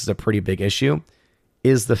I think this is a pretty big issue,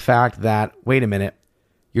 is the fact that, wait a minute,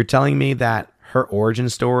 you're telling me that her origin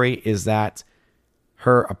story is that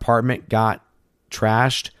her apartment got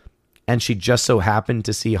trashed and she just so happened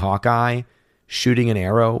to see Hawkeye shooting an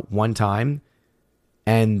arrow one time,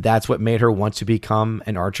 and that's what made her want to become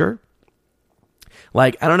an archer?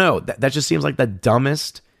 Like, I don't know. That just seems like the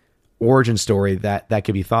dumbest origin story that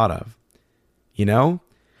could be thought of. You know?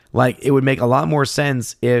 Like, it would make a lot more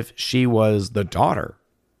sense if she was the daughter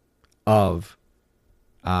of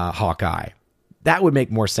Hawkeye. That would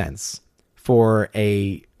make more sense for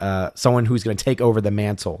a someone who's going to take over the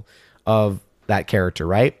mantle of that character,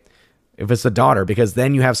 right? If it's the daughter, because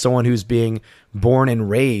then you have someone who's being born and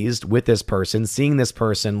raised with this person, seeing this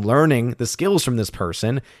person, learning the skills from this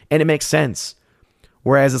person, and it makes sense.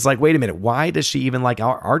 Whereas it's like, wait a minute, why does she even like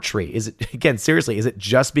archery? Is it, again, seriously, is it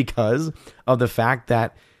just because of the fact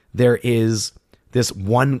that there is this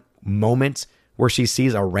one moment where she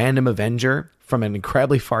sees a random Avenger from an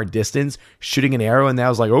incredibly far distance shooting an arrow, and that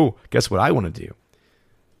was like, oh, guess what I want to do?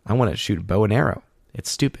 I want to shoot a bow and arrow.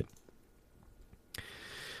 It's stupid.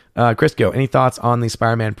 Crisco, any thoughts on the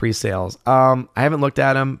Spider-Man pre-sales? I haven't looked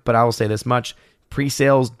at them, but I will say this much.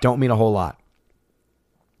 Pre-sales don't mean a whole lot.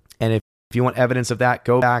 And if you want evidence of that,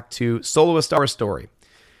 go back to Solo: A Star Wars Story.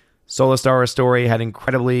 Solo: A Star Wars Story had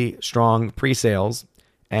incredibly strong pre-sales,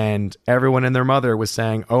 and everyone and their mother was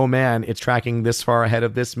saying, oh man, it's tracking this far ahead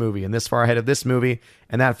of this movie and this far ahead of this movie,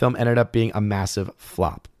 and that film ended up being a massive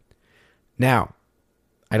flop. Now,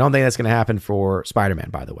 I don't think that's going to happen for Spider-Man,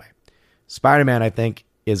 by the way. Spider-Man, I think,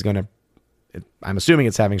 is going to, I'm assuming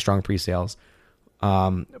it's having strong pre-sales,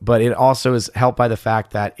 but it also is helped by the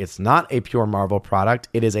fact that it's not a pure Marvel product.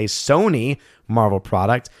 It is a Sony Marvel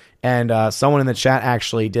product. And someone in the chat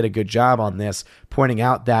actually did a good job on this, pointing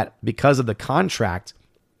out that because of the contract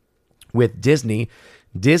with Disney,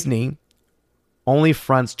 Disney only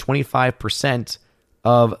fronts 25%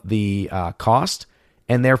 of the cost,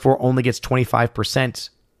 and therefore only gets 25%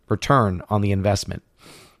 return on the investment.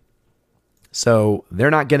 So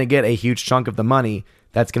they're not going to get a huge chunk of the money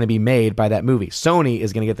that's going to be made by that movie. Sony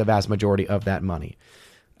is going to get the vast majority of that money.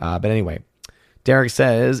 But anyway, Derek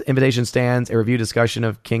says, invitation stands, a review discussion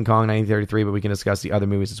of King Kong 1933, but we can discuss the other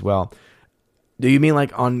movies as well. Do you mean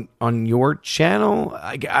like on your channel?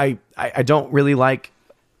 I don't really like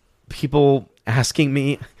people asking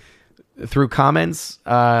me through comments.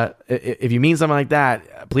 If you mean something like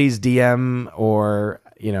that, please DM or,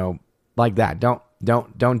 like that.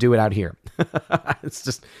 Don't do it out here.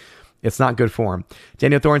 It's not good form.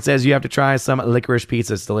 Daniel Thorne says you have to try some licorice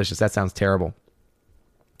pizza. It's delicious. That sounds terrible.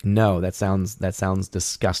 No, that sounds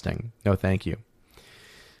disgusting. No, thank you.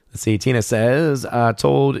 Let's see. Tina says, Alex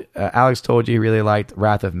told you he really liked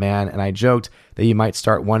Wrath of Man, and I joked that you might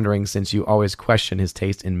start wondering since you always question his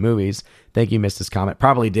taste in movies. Think you missed his comment.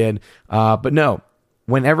 Probably did. But no,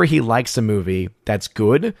 whenever he likes a movie that's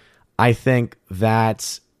good, I think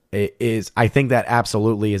that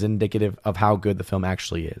absolutely is indicative of how good the film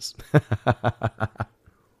actually is.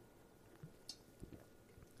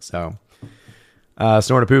 So,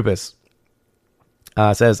 Snortopoopus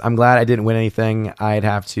says, I'm glad I didn't win anything. I'd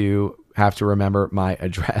have to remember my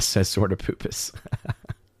address, says Snortopoopus.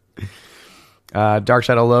 Dark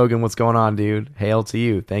Shadow Logan, what's going on, dude? Hail to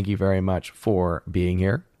you. Thank you very much for being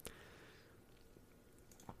here.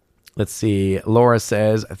 Let's see. Laura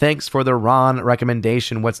says, thanks for the Ron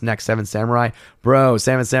recommendation. What's next, Seven Samurai? Bro,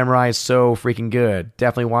 Seven Samurai is so freaking good.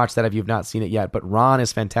 Definitely watch that if you've not seen it yet. But Ron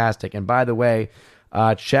is fantastic. And by the way,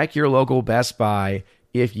 check your local Best Buy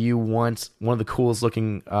if you want one of the coolest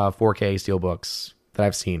looking 4K steelbooks that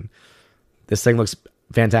I've seen. This thing looks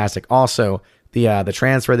fantastic. Also, the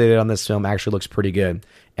transfer they did on this film actually looks pretty good.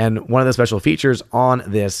 And one of the special features on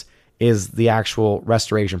this is the actual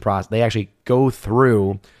restoration process. They actually go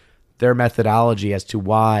through their methodology as to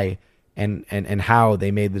why and how they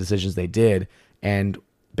made the decisions they did. And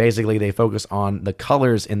basically they focus on the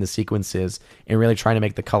colors in the sequences and really trying to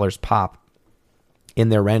make the colors pop in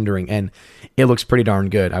their rendering. And it looks pretty darn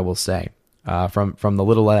good, I will say, from the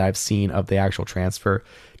little that I've seen of the actual transfer,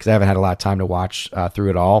 because I haven't had a lot of time to watch through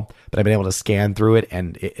it all, but I've been able to scan through it,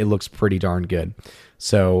 and it looks pretty darn good.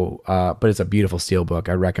 So, but it's a beautiful steelbook.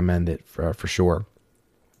 I recommend it for sure.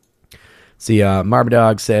 See,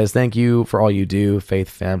 Marbadog says, thank you for all you do, Faith,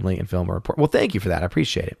 Family, and Film Report. Well, thank you for that. I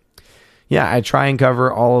appreciate it. Yeah, I try and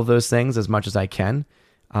cover all of those things as much as I can,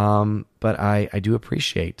 but I do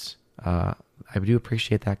appreciate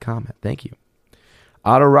that comment. Thank you.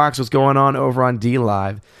 Auto Rocks, what's going on over on D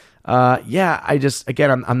Live? Yeah,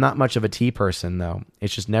 I'm not much of a tea person, though.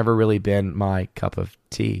 It's just never really been my cup of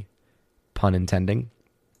tea, pun intending.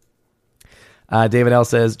 David L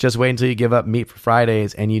says, just wait until you give up meat for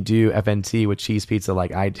Fridays and you do FNT with cheese pizza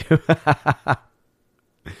like I do.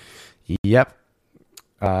 Yep.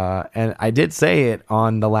 And I did say it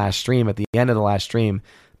on the last stream, at the end of the last stream,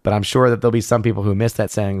 but I'm sure that there'll be some people who missed that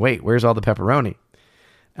saying, wait, where's all the pepperoni?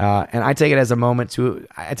 And I take it as I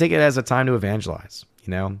take it as a time to evangelize.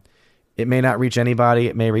 You know, it may not reach anybody.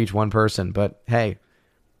 It may reach one person, but hey,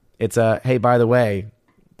 hey, by the way,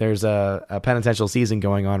 there's a penitential season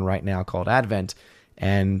going on right now called Advent,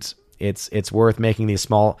 and it's worth making these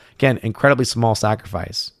small, again, incredibly small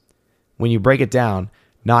sacrifice. When you break it down,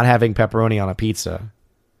 not having pepperoni on a pizza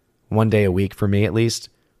one day a week, for me at least,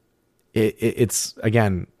 it's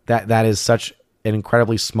again, that is such an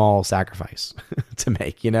incredibly small sacrifice to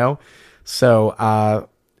make, you know? So,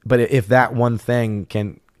 but if that one thing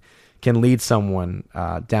can lead someone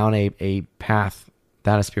down a path,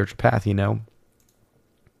 down a spiritual path, you know,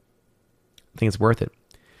 I think it's worth it.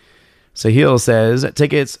 So Heel says,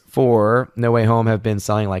 tickets for No Way Home have been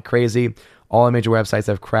selling like crazy. All the major websites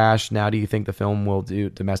have crashed. Now do you think the film will do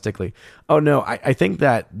domestically? Oh, no, I think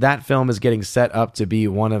that film is getting set up to be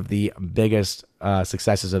one of the biggest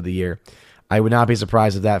successes of the year. I would not be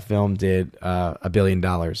surprised if that film did $1 billion.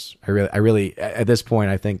 I really, at this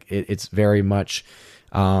point, I think it's very much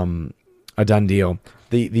a done deal.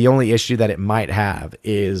 The only issue that it might have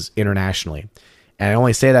is internationally. And I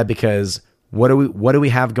only say that because what do we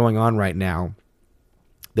have going on right now?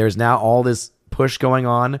 There's now all this push going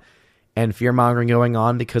on and fear-mongering going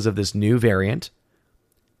on because of this new variant.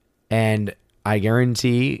 And I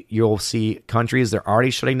guarantee you'll see countries, they're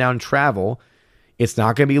already shutting down travel. It's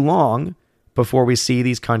not going to be long before we see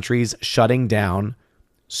these countries shutting down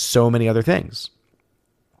so many other things,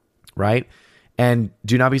 right? And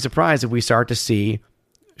do not be surprised if we start to see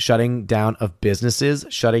shutting down of businesses,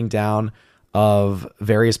 shutting down of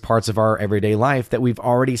various parts of our everyday life that we've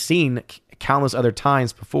already seen countless other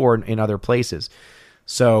times before in other places.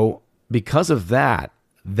 So because of that,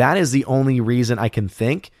 that is the only reason I can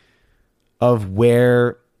think of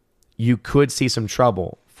where you could see some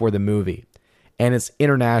trouble for the movie. And it's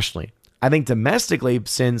internationally. I think domestically,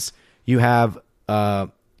 since you have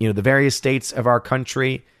the various states of our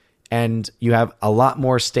country, and you have a lot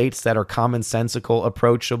more states that are common sense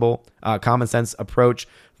approach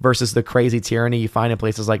versus the crazy tyranny you find in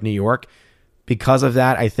places like New York. Because of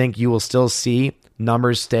that, I think you will still see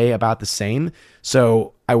numbers stay about the same.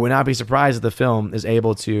 So I would not be surprised if the film is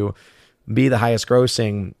able to be the highest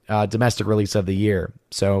grossing domestic release of the year.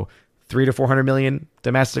 So 300 to 400 million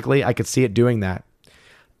domestically, I could see it doing that.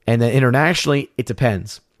 And then internationally, it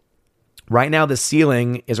depends. Right now, the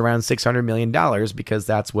ceiling is around $600 million because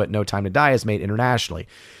that's what No Time to Die has made internationally.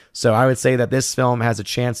 So I would say that this film has a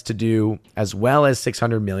chance to do as well as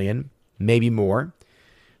 600 million, maybe more,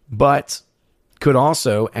 but could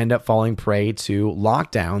also end up falling prey to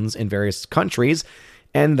lockdowns in various countries,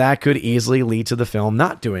 and that could easily lead to the film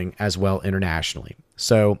not doing as well internationally.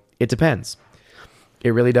 So it depends.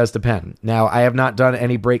 It really does depend. Now, I have not done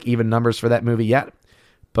any break-even numbers for that movie yet,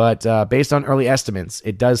 but based on early estimates,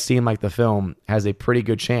 it does seem like the film has a pretty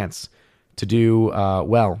good chance to do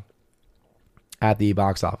well at the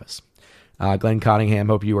box office. Glenn Cottingham,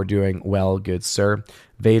 hope you are doing well, good sir.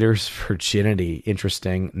 Vader's Virginity,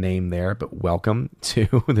 interesting name there, but welcome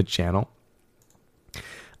to the channel.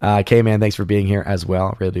 K-Man, thanks for being here as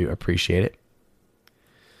well. Really do appreciate it.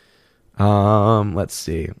 Let's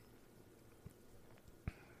see.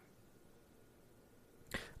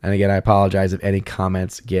 And again, I apologize if any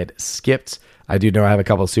comments get skipped. I do know I have a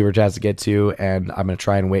couple of super chats to get to, and I'm going to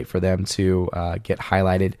try and wait for them to get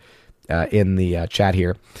highlighted in the chat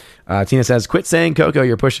here. Tina says, quit saying, Coco,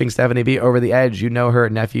 you're pushing Stephanie B over the edge. You know her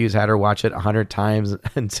nephews had her watch it 100 times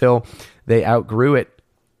until they outgrew it.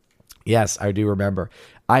 Yes, I do remember.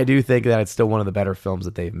 I do think that it's still one of the better films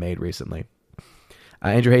that they've made recently.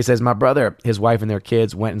 Andrew Hayes says, my brother, his wife, and their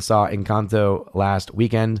kids went and saw Encanto last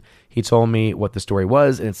weekend. He told me what the story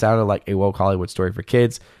was, and it sounded like a woke Hollywood story for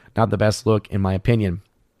kids. Not the best look, in my opinion.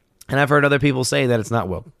 And I've heard other people say that it's not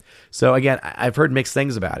woke. So again, I've heard mixed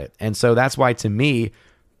things about it. And so that's why, to me,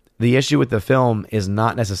 the issue with the film is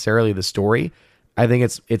not necessarily the story. I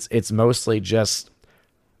think it's mostly just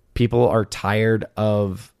people are tired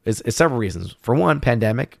of, it's several reasons. For one,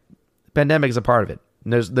 pandemic. Pandemic is a part of it.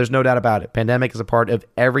 There's no doubt about it. Pandemic is a part of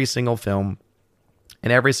every single film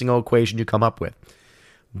and every single equation you come up with.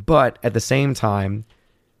 But at the same time,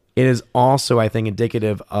 it is also, I think,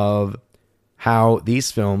 indicative of how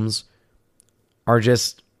these films are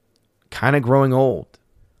just kind of growing old.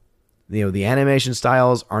 You know, the animation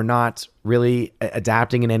styles are not really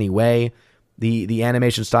adapting in any way. The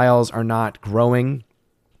animation styles are not growing.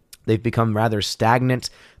 They've become rather stagnant.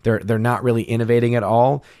 They're not really innovating at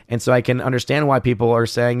all. And so I can understand why people are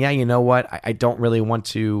saying, yeah, you know what? I don't really want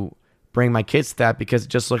to bring my kids to that because it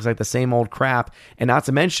just looks like the same old crap. And not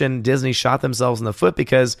to mention, Disney shot themselves in the foot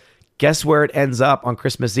because guess where it ends up on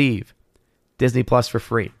Christmas Eve? Disney Plus for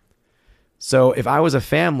free. So if I was a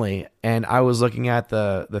family and I was looking at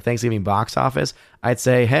the Thanksgiving box office, I'd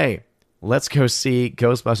say, hey, let's go see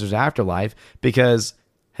Ghostbusters Afterlife because,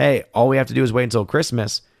 hey, all we have to do is wait until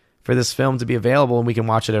Christmas for this film to be available and we can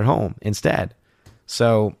watch it at home instead.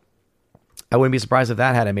 So I wouldn't be surprised if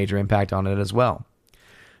that had a major impact on it as well.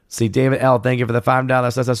 See, David L., thank you for the $5.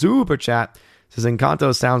 That's a super chat. Says,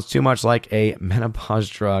 Encanto sounds too much like a menopause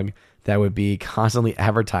drug that would be constantly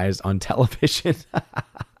advertised on television.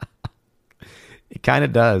 It kind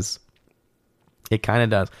of does. It kind of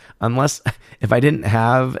does. Unless, if I didn't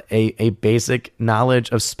have a basic knowledge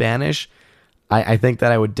of Spanish, I think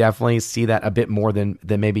that I would definitely see that a bit more than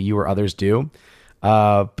maybe you or others do.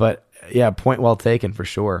 But yeah, point well taken for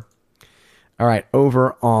sure. All right,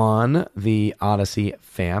 over on the Odyssey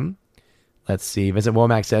fam. Let's see. Vincent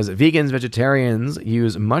Womack says, vegans, vegetarians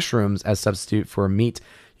use mushrooms as substitute for meat.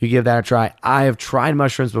 You give that a try. I have tried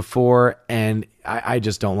mushrooms before, and I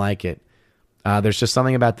just don't like it. There's just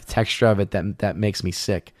something about the texture of it that makes me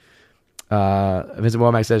sick. Vincent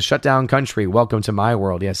Womack says, shut down country. Welcome to my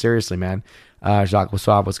world. Yeah, seriously, man. Jacques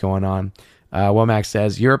Lassois, what's going on? Womack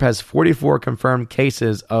says, Europe has 44 confirmed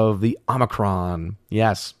cases of the Omicron.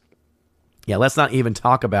 Yes. Yeah, let's not even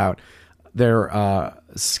talk about their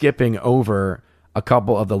skipping over a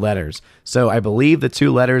couple of the letters. So I believe the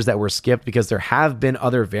two letters that were skipped, because there have been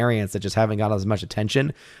other variants that just haven't got as much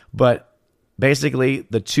attention, but basically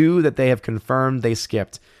the two that they have confirmed they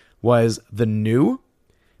skipped was the new,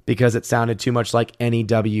 because it sounded too much like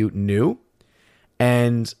NEW new,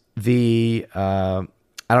 and the I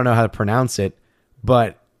don't know how to pronounce it,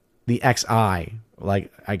 but the XI,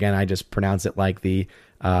 like, again, I just pronounce it like the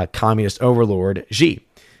communist overlord Xi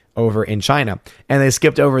over in China. And they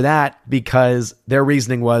skipped over that because their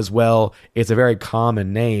reasoning was, well, it's a very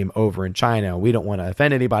common name over in China. We don't want to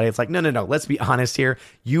offend anybody. It's like, no. Let's be honest here.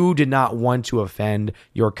 You did not want to offend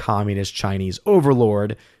your communist Chinese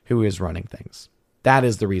overlord who is running things. That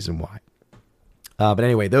is the reason why. But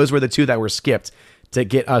anyway, those were the two that were skipped to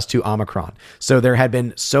get us to Omicron. So there had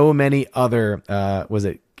been so many other, was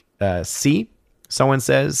it C? Someone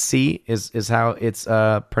says C is how it's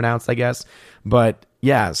pronounced, I guess. But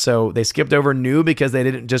yeah, so they skipped over new because they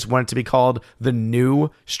didn't just want it to be called the new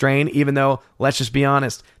strain, even though, let's just be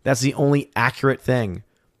honest, that's the only accurate thing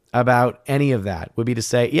about any of that would be to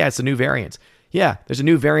say, yeah, it's a new variant. Yeah, there's a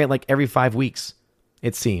new variant like every 5 weeks,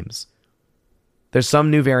 it seems. There's some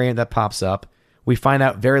new variant that pops up. We find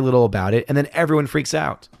out very little about it, and then everyone freaks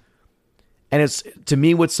out. And it's, to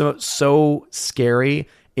me, what's so scary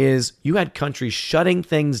is you had countries shutting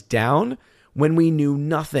things down when we knew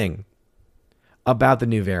nothing about the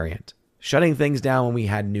new variant. Shutting things down when we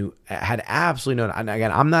had absolutely no. And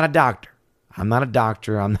again, I'm not a doctor. I'm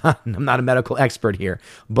not a medical expert here.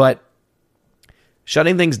 But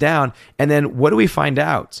shutting things down, and then what do we find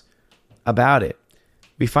out about it?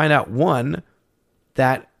 We find out, one,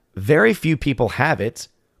 that very few people have it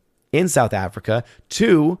in South Africa.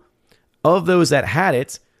 Two, of those that had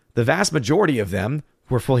it, the vast majority of them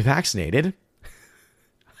were fully vaccinated.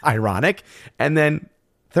 Ironic. And then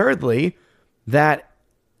thirdly, that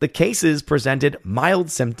the cases presented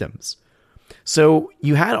mild symptoms. So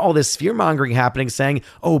you had all this fear mongering happening saying,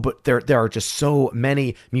 oh, but there are just so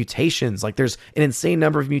many mutations. Like there's an insane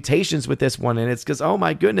number of mutations with this one. And it's because, oh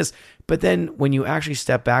my goodness. But then when you actually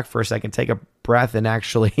step back for a second, take a breath and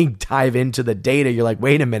actually dive into the data, you're like,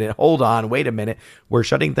 wait a minute, hold on, wait a minute. We're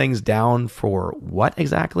shutting things down for what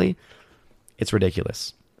exactly? It's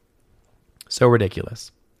ridiculous. So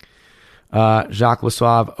ridiculous. Jacques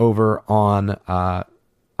Lesuave over on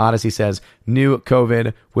Odyssey says, new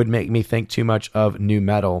COVID would make me think too much of new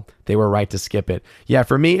metal. They were right to skip it. Yeah,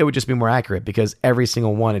 for me, it would just be more accurate because every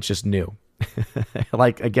single one, it's just new.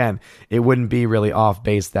 Like, again, it wouldn't be really off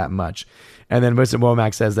base that much. And then Muslim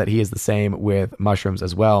Womack says that he is the same with mushrooms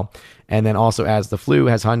as well. And then also as the flu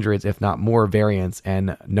has hundreds, if not more variants,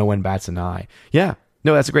 and no one bats an eye. Yeah,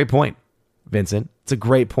 no, that's a great point, Vincent. It's a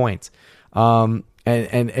great point. And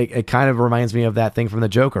it kind of reminds me of that thing from the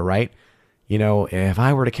Joker, right? You know, if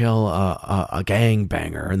I were to kill a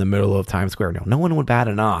gangbanger in the middle of Times Square, no one would bat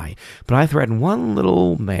an eye. But I threaten one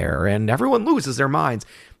little mayor and everyone loses their minds.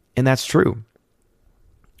 And that's true,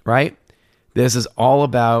 right? This is all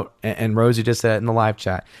about, and Rosie just said it in the live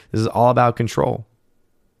chat, this is all about control.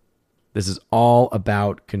 This is all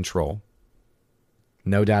about control.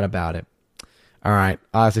 No doubt about it. All right,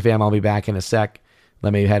 Odyssey fam, I'll be back in a sec.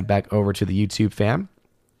 Let me head back over to the YouTube fam.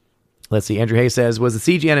 Let's see. Andrew Hayes says, was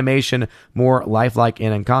the CG animation more lifelike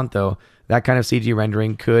in Encanto? That kind of CG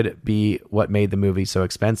rendering could be what made the movie so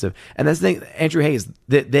expensive. And that's the thing, Andrew Hayes,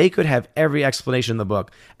 that they could have every explanation in the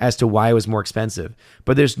book as to why it was more expensive,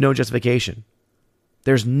 but there's no justification.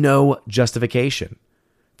 There's no justification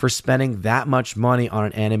for spending that much money on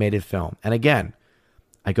an animated film. And again,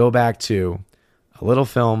 I go back to a little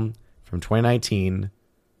film from 2019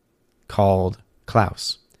 called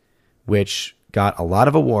Klaus, which got a lot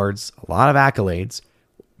of awards, a lot of accolades,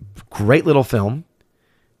 great little film,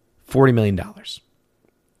 $40 million.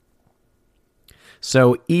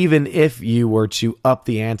 So even if you were to up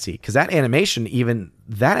the ante, because that animation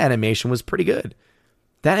was pretty good.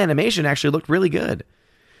 That animation actually looked really good.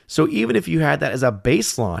 So even if you had that as a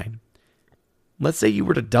baseline, let's say you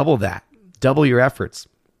were to double that, double your efforts,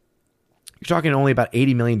 you're talking only about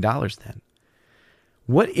 $80 million then.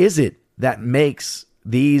 What is it that makes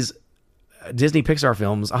these Disney Pixar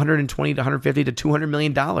films 120 to 150 to $200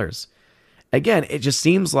 million? Again, it just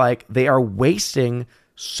seems like they are wasting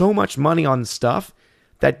so much money on stuff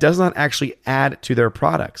that does not actually add to their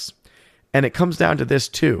products. And it comes down to this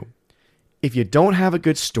too. If you don't have a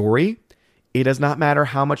good story, it does not matter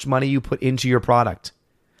how much money you put into your product.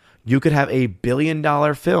 You could have a $1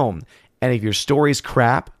 billion film, and if your story's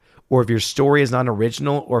crap, or if your story is not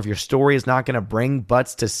original, or if your story is not going to bring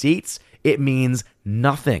butts to seats, it means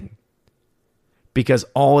nothing. Because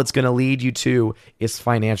all it's going to lead you to is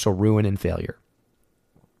financial ruin and failure.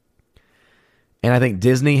 And I think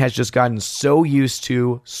Disney has just gotten so used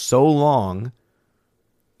to so long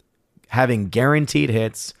having guaranteed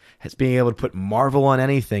hits, has being able to put Marvel on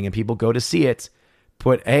anything and people go to see it,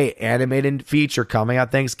 put, hey, animated feature coming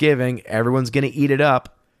out Thanksgiving, everyone's going to eat it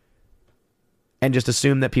up, and just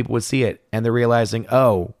assume that people would see it. And they're realizing,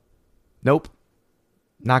 oh, nope,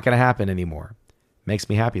 not going to happen anymore. Makes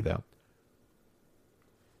me happy though.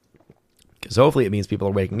 Because hopefully it means people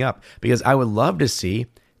are waking up. Because I would love to see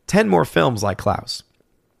 10 more films like Klaus.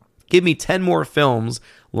 Give me 10 more films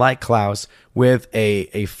like Klaus with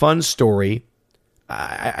a fun story.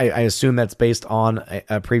 I assume that's based on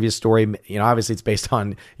a previous story. You know, obviously it's based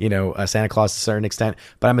on, Santa Claus to a certain extent.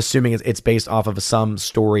 But I'm assuming it's based off of some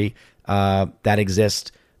story that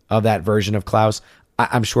exists of that version of Klaus.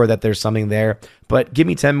 I'm sure that there's something there. But give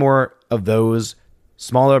me 10 more of those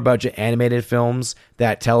smaller budget animated films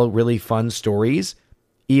that tell really fun stories,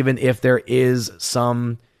 even if there is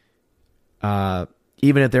some,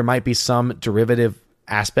 even if there might be some derivative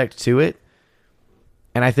aspect to it.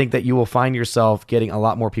 And I think that you will find yourself getting a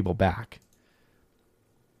lot more people back.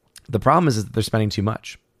 The problem is that they're spending too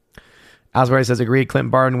much. Asbury says, agreed, Clint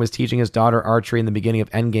Barton was teaching his daughter archery in the beginning of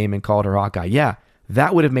Endgame and called her Hawkeye. Yeah,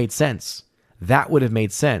 that would have made sense. That would have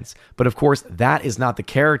made sense. But of course, that is not the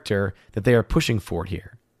character that they are pushing for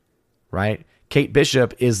here, right? Kate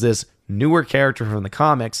Bishop is this newer character from the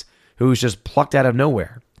comics who's just plucked out of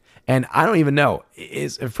nowhere. And I don't even know,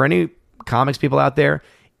 for any comics people out there,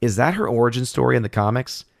 is that her origin story in the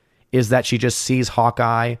comics? Is that she just sees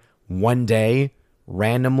Hawkeye one day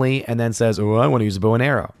randomly and then says, oh, I want to use a bow and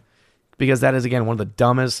arrow? Because that is, again, one of the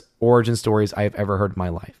dumbest origin stories I have ever heard in my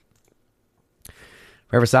life.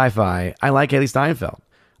 Forever Sci-Fi, I like Haley Steinfeld.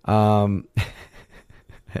 Like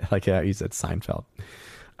you said, Seinfeld.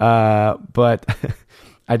 But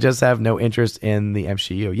I just have no interest in the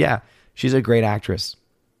MCU. Yeah, she's a great actress.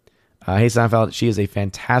 Hey Seinfeld, she is a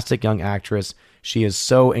fantastic young actress. She is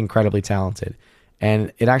so incredibly talented.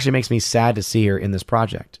 And it actually makes me sad to see her in this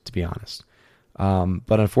project, to be honest.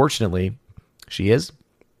 But unfortunately, she is.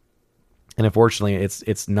 And unfortunately,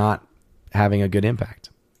 it's not having a good impact.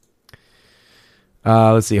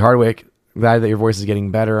 Let's see. Hardwick, glad that your voice is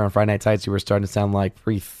getting better. On Friday Night Tights, you were starting to sound like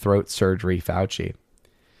pre-throat surgery Fauci. I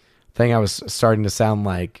think I was starting to sound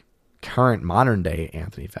like current modern day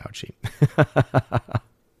Anthony Fauci.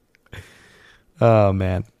 Oh,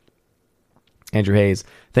 man. Andrew Hayes,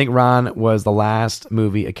 I think Ron was the last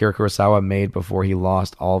movie Akira Kurosawa made before he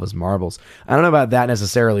lost all of his marbles. I don't know about that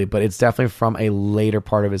necessarily, but it's definitely from a later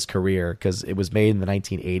part of his career because it was made in the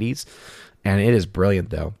 1980s, and it is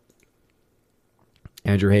brilliant, though.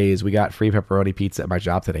 Andrew Hayes, we got free pepperoni pizza at my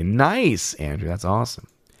job today. Nice, Andrew. That's awesome.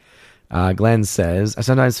 Glenn says, I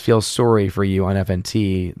sometimes feel sorry for you on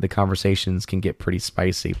FNT. The conversations can get pretty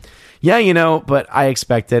spicy. Yeah, but I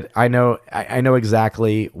expect it. I know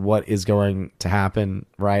exactly what is going to happen,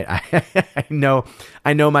 right? I know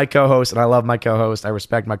my co-host, and I love my co-host. I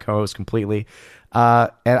respect my co-host completely.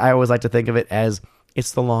 And I always like to think of it as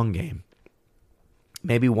it's the long game.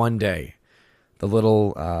 Maybe one day, the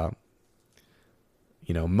little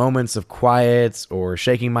moments of quiet or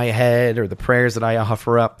shaking my head or the prayers that I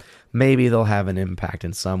offer up, maybe they'll have an impact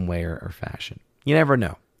in some way or fashion. You never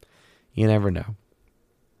know.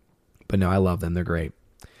 But no, I love them. They're great.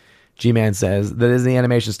 G-Man says, the Disney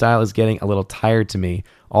animation style is getting a little tired to me.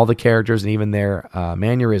 All the characters and even their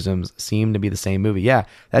mannerisms seem to be the same movie. Yeah,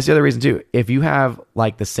 that's the other reason too. If you have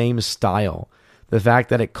like the same style, the fact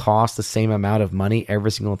that it costs the same amount of money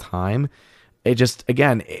every single time, it just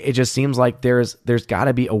seems like there's got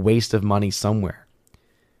to be a waste of money somewhere.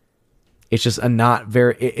 It's just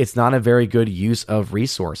it's not a very good use of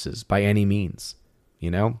resources by any means,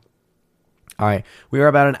 All right, we are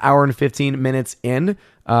about an hour and 15 minutes in.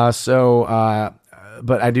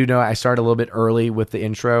 But I do know I started a little bit early with the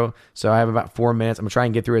intro, so I have about 4 minutes. I'm gonna try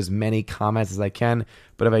and get through as many comments as I can.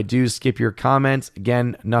 But if I do skip your comments,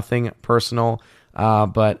 again, nothing personal.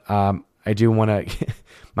 But I do want to.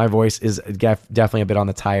 My voice is definitely a bit on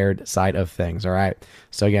the tired side of things. All right.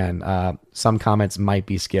 So again, some comments might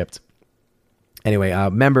be skipped. Anyway,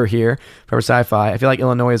 member here for Sci-Fi. I feel like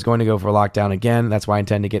Illinois is going to go for lockdown again. That's why I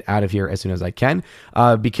intend to get out of here as soon as I can.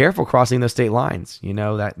 Be careful crossing those state lines.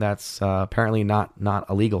 That's apparently not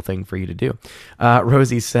a legal thing for you to do.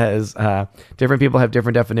 Rosie says, different people have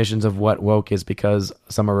different definitions of what woke is because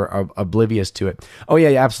some are oblivious to it. Oh,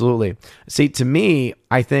 yeah, absolutely. See, to me,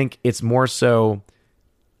 I think it's more so...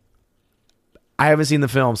 I haven't seen the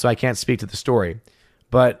film, so I can't speak to the story.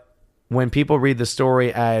 But when people read the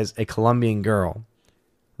story as a Colombian girl,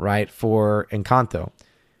 right, for Encanto,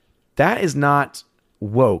 that is not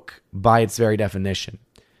woke by its very definition.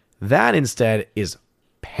 That instead is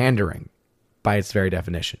pandering by its very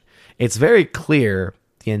definition. It's very clear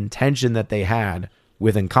the intention that they had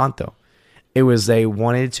with Encanto. It was they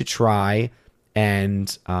wanted to try and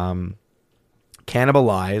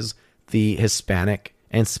cannibalize the Hispanic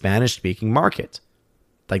and Spanish-speaking market.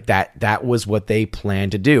 Like that was what they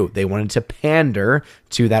planned to do. They wanted to pander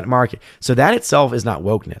to that market. So that itself is not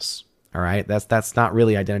wokeness. All right. That's not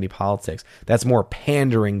really identity politics. That's more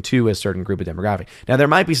pandering to a certain group of demographic. Now, there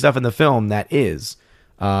might be stuff in the film that is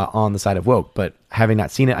on the side of woke, but having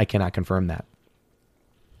not seen it, I cannot confirm that.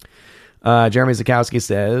 Jeremy Zakowski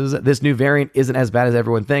says, this new variant isn't as bad as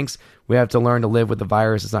everyone thinks. We have to learn to live with the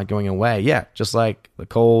virus. It's not going away. Yeah, just like the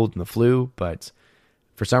cold and the flu, but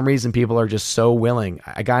for some reason, people are just so willing.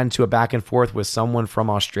 I got into a back and forth with someone from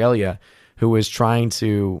Australia who was trying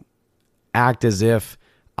to act as if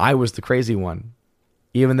I was the crazy one,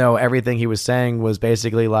 even though everything he was saying was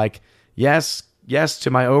basically like, yes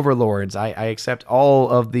to my overlords. I accept all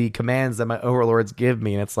of the commands that my overlords give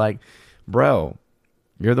me. And it's like, bro,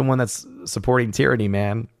 you're the one that's supporting tyranny,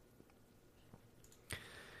 man.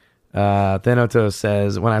 Thenoto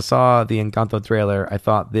says, when I saw the Encanto trailer, I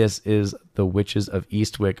thought this is the Witches of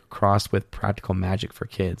Eastwick crossed with practical magic for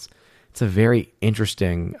kids. It's a very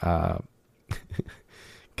interesting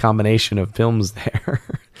combination of films there.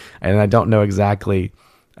 And I don't know exactly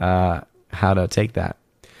how to take that.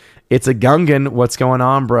 It's a Gungan. What's going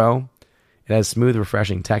on, bro? It has smooth,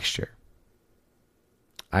 refreshing texture.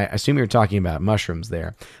 I assume you're talking about mushrooms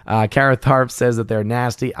there. Kara Tharp says that they're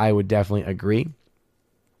nasty. I would definitely agree.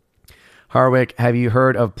 Harwick, have you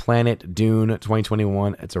heard of Planet Dune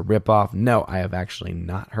 2021? It's a ripoff. No, I have actually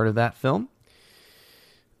not heard of that film.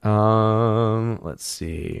 Let's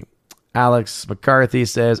see. Alex McCarthy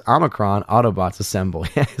says, Omicron, Autobots assemble.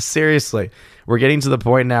 Seriously, we're getting to the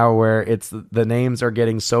point now where the names are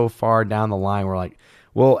getting so far down the line. We're like,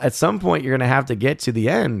 well, at some point you're going to have to get to the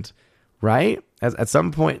end right? At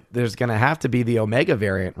some point, there's going to have to be the Omega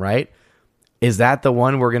variant, right? Is that the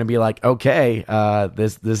one we're going to be like, okay,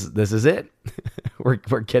 this is it. we're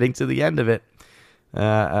getting to the end of it.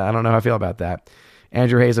 I don't know how I feel about that.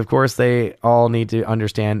 Andrew Hayes, of course, they all need to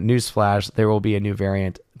understand. Newsflash, there will be a new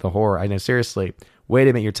variant. The horror. I know, seriously. Wait a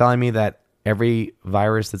minute, you're telling me that every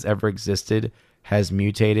virus that's ever existed has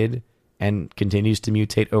mutated and continues to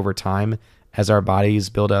mutate over time as our bodies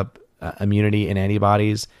build up immunity and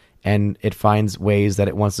antibodies, and it finds ways that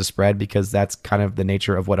it wants to spread because that's kind of the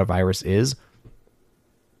nature of what a virus is?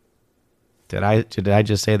 Did I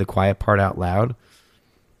just say the quiet part out loud?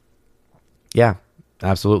 Yeah,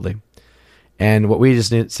 absolutely. And what we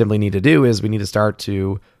just simply need to do is we need to start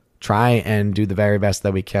to try and do the very best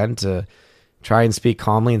that we can to try and speak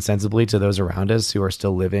calmly and sensibly to those around us who are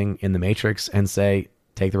still living in the matrix and say,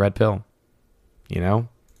 take the red pill. You know?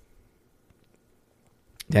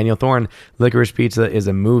 Daniel Thorne, Licorice Pizza is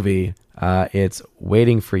a movie. It's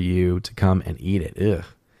waiting for you to come and eat it. Ugh.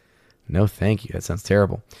 No, thank you. That sounds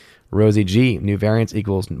terrible. Rosie G, new variants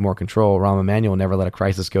equals more control. Rahm Emanuel, never let a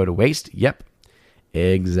crisis go to waste. Yep.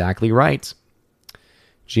 Exactly right.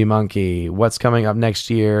 G Monkey, what's coming up next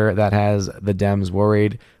year that has the Dems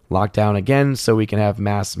worried? Lockdown again so we can have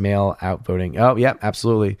mass mail out voting. Oh, yeah,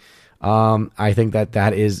 absolutely. I think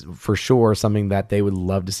that is for sure something that they would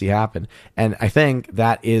love to see happen. And I think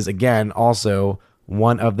that is, again, also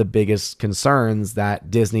one of the biggest concerns that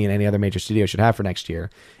Disney and any other major studio should have for next year,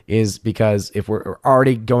 is because if we're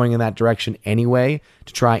already going in that direction anyway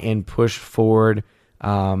to try and push forward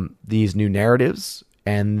these new narratives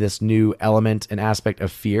and this new element and aspect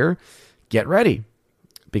of fear, get ready.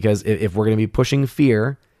 Because if we're going to be pushing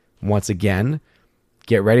fear once again,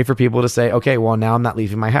 get ready for people to say, okay, well, now I'm not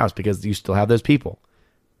leaving my house, because you still have those people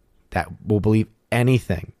that will believe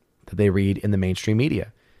anything that they read in the mainstream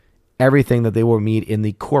media, everything that they will read in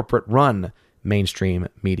the corporate run mainstream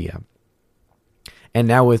media. And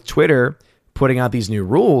now with Twitter putting out these new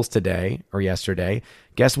rules today or yesterday,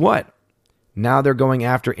 guess what? Now they're going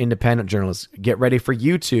after independent journalists. Get ready for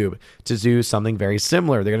YouTube to do something very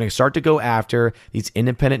similar. They're going to start to go after these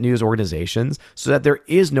independent news organizations so that there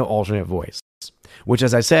is no alternate voice, which,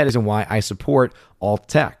 as I said, is why I support Alt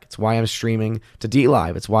Tech. It's why I'm streaming to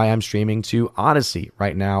DLive. It's why I'm streaming to Odyssey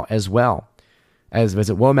right now as well. As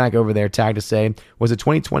Visit Womack over there tagged to say, was it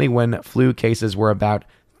 2020 when flu cases were about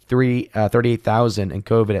 38,000 and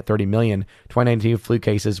COVID at 30 million? 2019 flu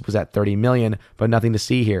cases was at 30 million, but nothing to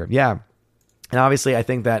see here. Yeah. And obviously, I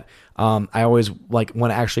think that I always want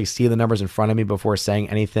to actually see the numbers in front of me before saying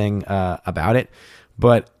anything about it.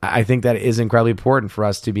 But I think that it is incredibly important for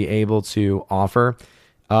us to be able to offer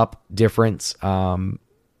up different, offer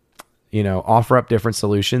up different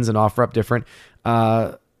solutions and offer up different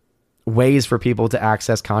ways for people to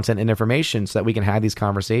access content and information so that we can have these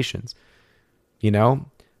conversations,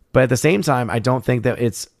 But at the same time, I don't think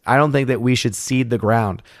that we should cede the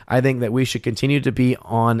ground. I think that we should continue to be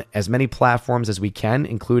on as many platforms as we can,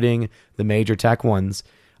 including the major tech ones,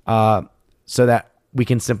 so that we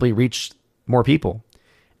can simply reach more people.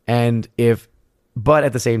 But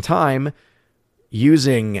at the same time,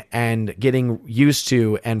 using and getting used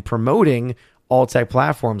to and promoting all tech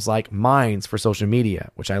platforms like Minds for social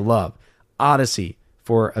media, which I love, Odyssey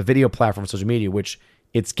for a video platform for social media, which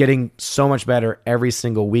it's getting so much better every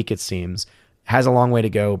single week, it seems. Has a long way to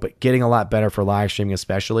go, but getting a lot better for live streaming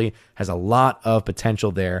especially, has a lot of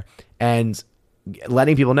potential there. And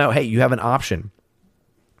letting people know, hey, you have an option.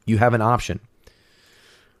 You have an option.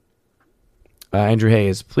 Andrew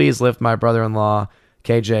Hayes, please lift my brother-in-law,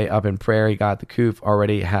 KJ, up in prayer. He got the coof,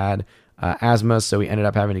 already had asthma, so he ended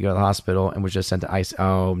up having to go to the hospital and was just sent to ice.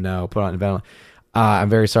 Oh, no, put on a ventilator. I'm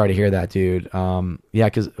very sorry to hear that, dude.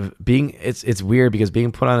 Because it's weird because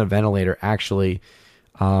being put on a ventilator actually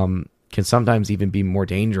can sometimes even be more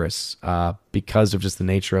dangerous because of just the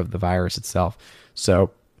nature of the virus itself.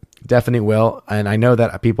 So definitely will. And I know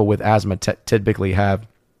that people with asthma typically have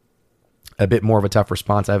a bit more of a tough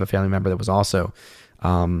response. I have a family member that was also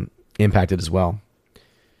impacted as well.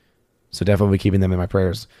 So definitely keeping them in my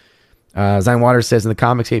prayers. Zion Waters says, in the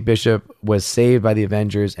comics, Kate Bishop was saved by the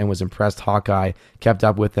Avengers and was impressed Hawkeye kept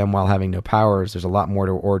up with them while having no powers. There's a lot more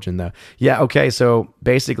to her origin, though. Yeah, okay, so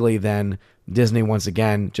basically then Disney once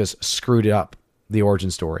again just screwed up the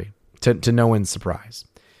origin story to no one's surprise.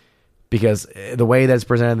 Because the way that's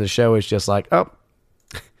presented in the show is just like, oh,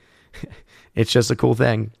 it's just a cool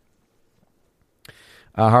thing.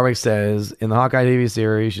 Harwick says, in the Hawkeye TV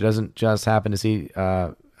series, she doesn't just happen to see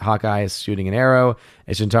Hawkeye is shooting an arrow.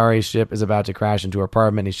 A Chitauri's ship is about to crash into her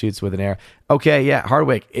apartment. He shoots with an arrow. Okay, yeah,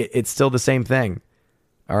 Hardwick, it's still the same thing.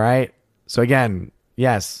 All right? So again,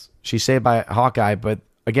 yes, she's saved by Hawkeye, but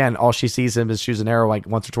again, all she sees him is shoots an arrow like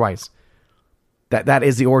once or twice. That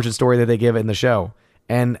is the origin story that they give in the show.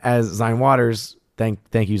 And as Zion Waters, thank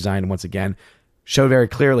you, Zion, once again, showed very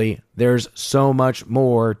clearly, there's so much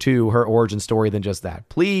more to her origin story than just that.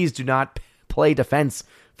 Please do not play defense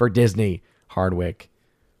for Disney, Hardwick.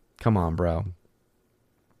 Come on, bro.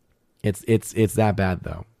 It's that bad,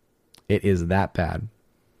 though. It is that bad.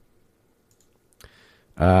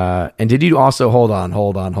 And did you also hold on?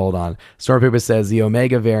 Stormtrooper says the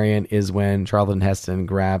Omega variant is when Charlton Heston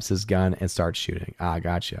grabs his gun and starts shooting.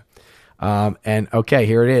 Gotcha. And okay,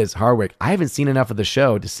 here it is. Hardwick. I haven't seen enough of the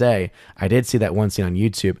show to say I did see that one scene on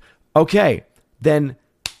YouTube. Okay, then,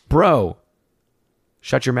 bro,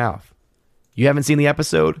 shut your mouth. You haven't seen the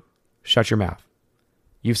episode? Shut your mouth.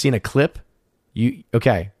 You've seen a clip?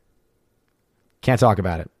 Okay. Can't talk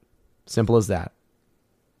about it. Simple as that.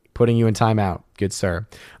 Putting you in timeout, good sir.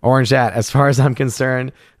 Orange Chat, as far as I'm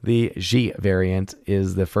concerned, the G variant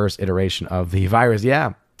is the first iteration of the virus.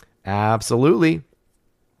 Yeah, absolutely.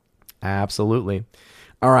 Absolutely.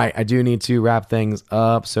 All right, I do need to wrap things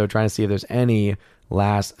up, so trying to see if there's any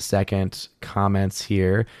last second comments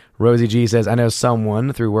here. Rosie G says, I know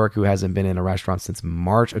someone through work who hasn't been in a restaurant since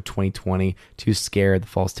March of 2020, too scared, the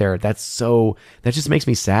false terror. That just makes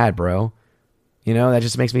me sad, bro. You know, that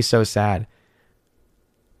just makes me so sad.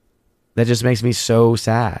 That just makes me so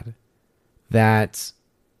sad that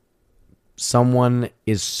someone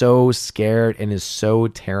is so scared and is so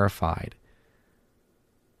terrified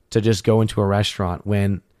to just go into a restaurant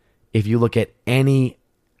when, if you look at any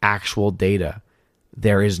actual data,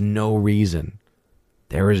 there is no reason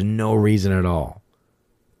at all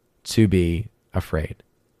to be afraid.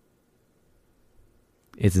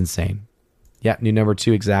 It's insane. Yeah, new number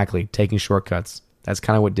 2, exactly. Taking shortcuts. That's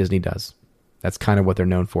kind of what Disney does. That's kind of what they're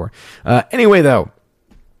known for. Anyway, though,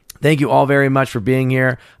 thank you all very much for being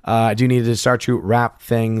here. I do need to start to wrap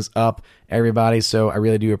things up, everybody. So I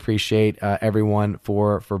really do appreciate everyone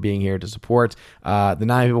for being here to support. The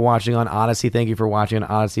 9 people watching on Odyssey, thank you for watching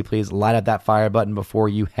on Odyssey. Please light up that fire button before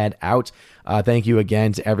you head out. Thank you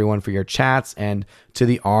again to everyone for your chats, and to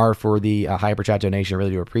the R for the Hyper Chat donation. I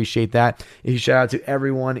really do appreciate that. If you shout out to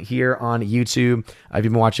everyone here on YouTube, if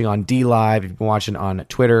you've been watching on DLive, if you've been watching on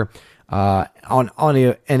Twitter, on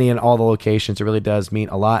any and all the locations, it really does mean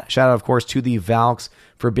a lot. Shout out, of course, to the Valks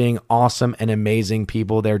for being awesome and amazing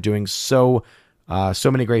people. They're doing so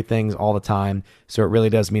many great things all the time, so it really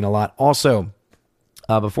does mean a lot. Also,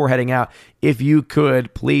 before heading out, if you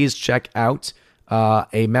could please check out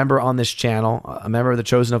a member on this channel, a member of the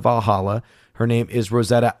Chosen of Valhalla. Her name is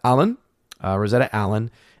Rosetta Allen.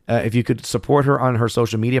 If you could support her on her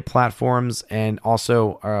social media platforms, and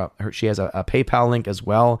also she has a PayPal link as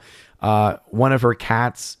well. One of her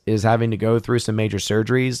cats is having to go through some major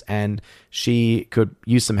surgeries, and she could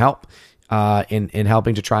use some help in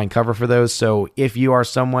helping to try and cover for those. So if you are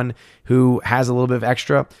someone who has a little bit of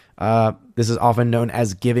extra, this is often known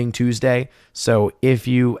as Giving Tuesday. So if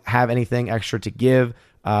you have anything extra to give,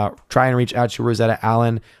 try and reach out to Rosetta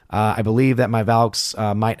Allen. I believe that my Valks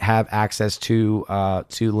might have access to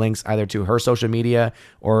links either to her social media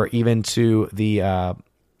or even to the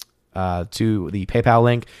PayPal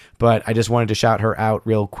link. But I just wanted to shout her out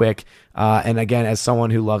real quick. And again, as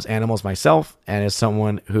someone who loves animals myself, and as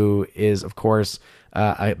someone who is, of course,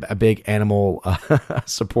 a big animal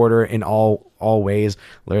supporter in all ways.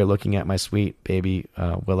 Literally looking at my sweet baby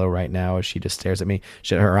Willow right now as she just stares at me.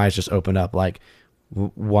 Her eyes just open up like,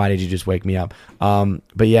 why did you just wake me up?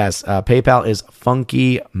 But yes, PayPal is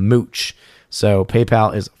Funky Mooch. So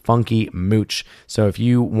PayPal is Funky Mooch. So if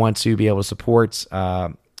you want to be able to support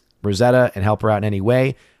Rosetta and help her out in any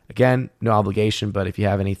way, again, no obligation, but if you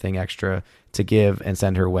have anything extra to give and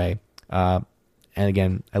send her way, and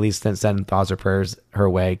again, at least send thoughts or prayers her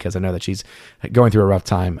way, because I know that she's going through a rough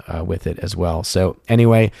time with it as well. So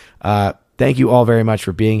anyway, thank you all very much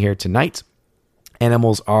for being here tonight.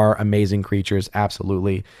 Animals are amazing creatures,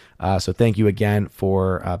 absolutely. So thank you again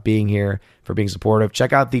for being here, for being supportive.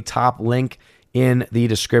 Check out the top link in the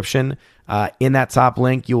description. In that top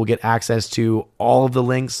link, you will get access to all of the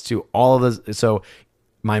links to all of the... So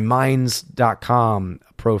my minds.com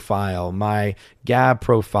profile, my Gab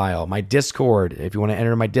profile, my Discord. If you want to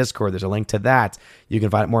enter my Discord, there's a link to that. You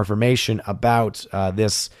can find more information about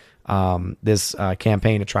this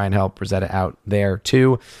campaign to try and help Rosetta out there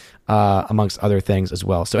too. Amongst other things as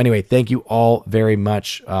well. So anyway, thank you all very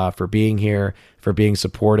much for being here, for being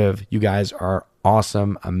supportive. You guys are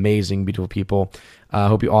awesome, amazing, beautiful people.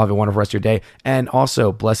 Hope you all have a wonderful rest of your day. And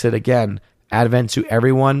also, blessed again, Advent to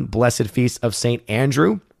everyone. Blessed Feast of St.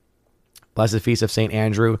 Andrew. Blessed Feast of St.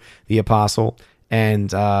 Andrew, the Apostle.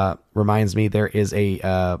 And reminds me there is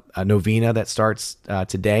a novena that starts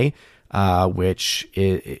today, which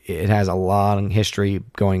it has a long history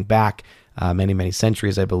going back many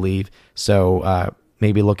centuries, I believe. So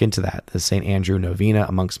maybe look into that, the St. Andrew Novena,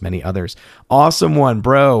 amongst many others. Awesome one,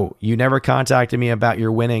 bro. You never contacted me about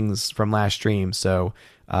your winnings from last stream, so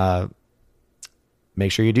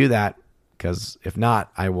make sure you do that, because if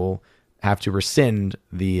not, I will have to rescind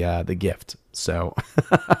the gift. So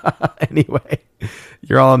anyway,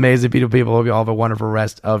 you're all amazing, beautiful people. Hope you all have a wonderful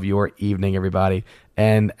rest of your evening, everybody.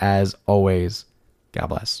 And as always, God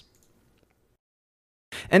bless.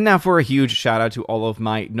 And now for a huge shout out to all of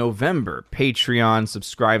my November Patreon,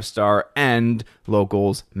 Subscribestar, and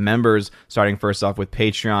Locals members. Starting first off with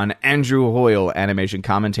Patreon, Andrew Hoyle, animation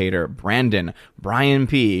commentator, Brandon, Brian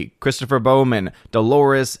P., Christopher Bowman,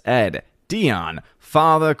 Dolores Ed, Dion,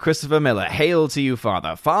 Father Christopher Miller, hail to you,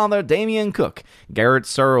 Father. Father Damian Cook, Garrett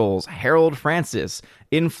Searles, Harold Francis,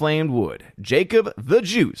 Inflamed Wood, Jacob the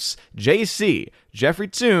Juice, JC, Jeffrey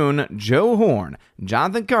Toon, Joe Horn,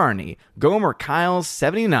 Jonathan Carney, Gomer Kyle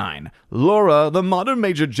 79, Laura the Modern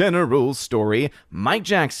Major General Story, Mike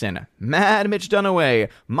Jackson, Mad Mitch Dunaway,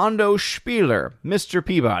 Mondo Spieler, Mr.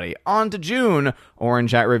 Peabody, On to June,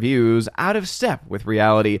 Orange Hat Reviews, Out of Step with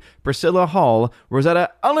Reality, Priscilla Hall,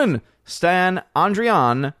 Rosetta Ullen, Stan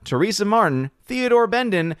Andrian, Teresa Martin, Theodore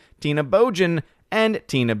Bendon, Tina Bojan, and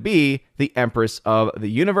Tina B, the Empress of the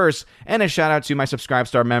Universe. And a shout out to my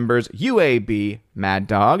Subscribestar members, UAB, Mad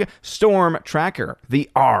Dog, Storm Tracker, The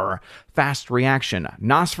R, Fast Reaction,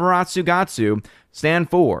 Nosferatu Gatsu, Stan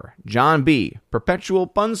 4, John B, Perpetual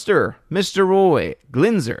Punster, Mr. Roy,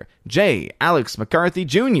 Glinzer, J, Alex McCarthy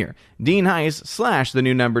Jr., Dean Heiss / the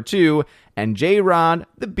new number 2, and J Rod,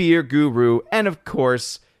 the Beer Guru, and of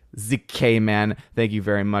course, ZK Man. Thank you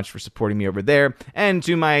very much for supporting me over there. And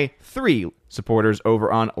to my 3 supporters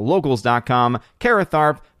over on locals.com, Kara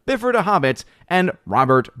Tharp, Bifford a Hobbit, and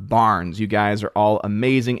Robert Barnes. You guys are all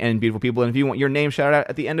amazing and beautiful people. And if you want your name shouted out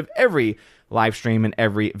at the end of every live stream and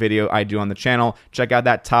every video I do on the channel, check out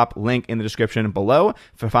that top link in the description below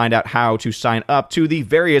to find out how to sign up to the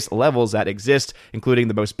various levels that exist, including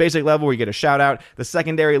the most basic level where you get a shout out, the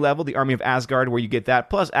secondary level, the Army of Asgard, where you get that,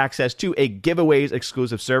 plus access to a giveaways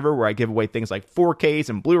exclusive server where I give away things like 4Ks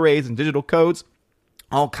and Blu-rays and digital codes.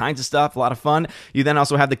 All kinds of stuff, a lot of fun. You then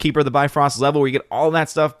also have the Keeper of the Bifrost level where you get all that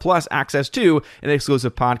stuff, plus access to an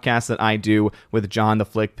exclusive podcast that I do with John the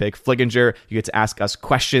Flick Pick Flickinger. You get to ask us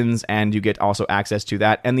questions, and you get also access to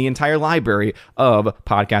that and the entire library of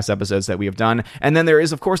podcast episodes that we have done. And then there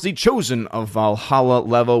is, of course, the Chosen of Valhalla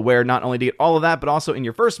level, where not only do you get all of that, but also in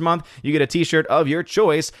your first month, you get a t-shirt of your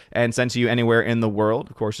choice and sent to you anywhere in the world.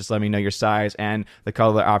 Of course, just let me know your size and the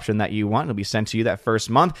color option that you want. It'll be sent to you that first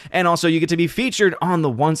month. And also, you get to be featured on the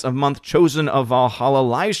once a month Chosen of Valhalla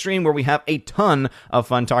live stream, where we have a ton of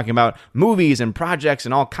fun talking about movies and projects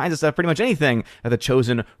and all kinds of stuff. Pretty much anything that the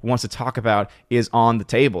Chosen wants to talk about is on the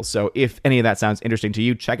table. So if any of that sounds interesting to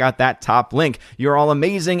you, check out that top link. You're all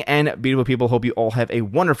amazing and beautiful people. Hope you all have a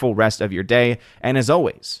wonderful rest of your day. And as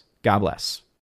always, God bless.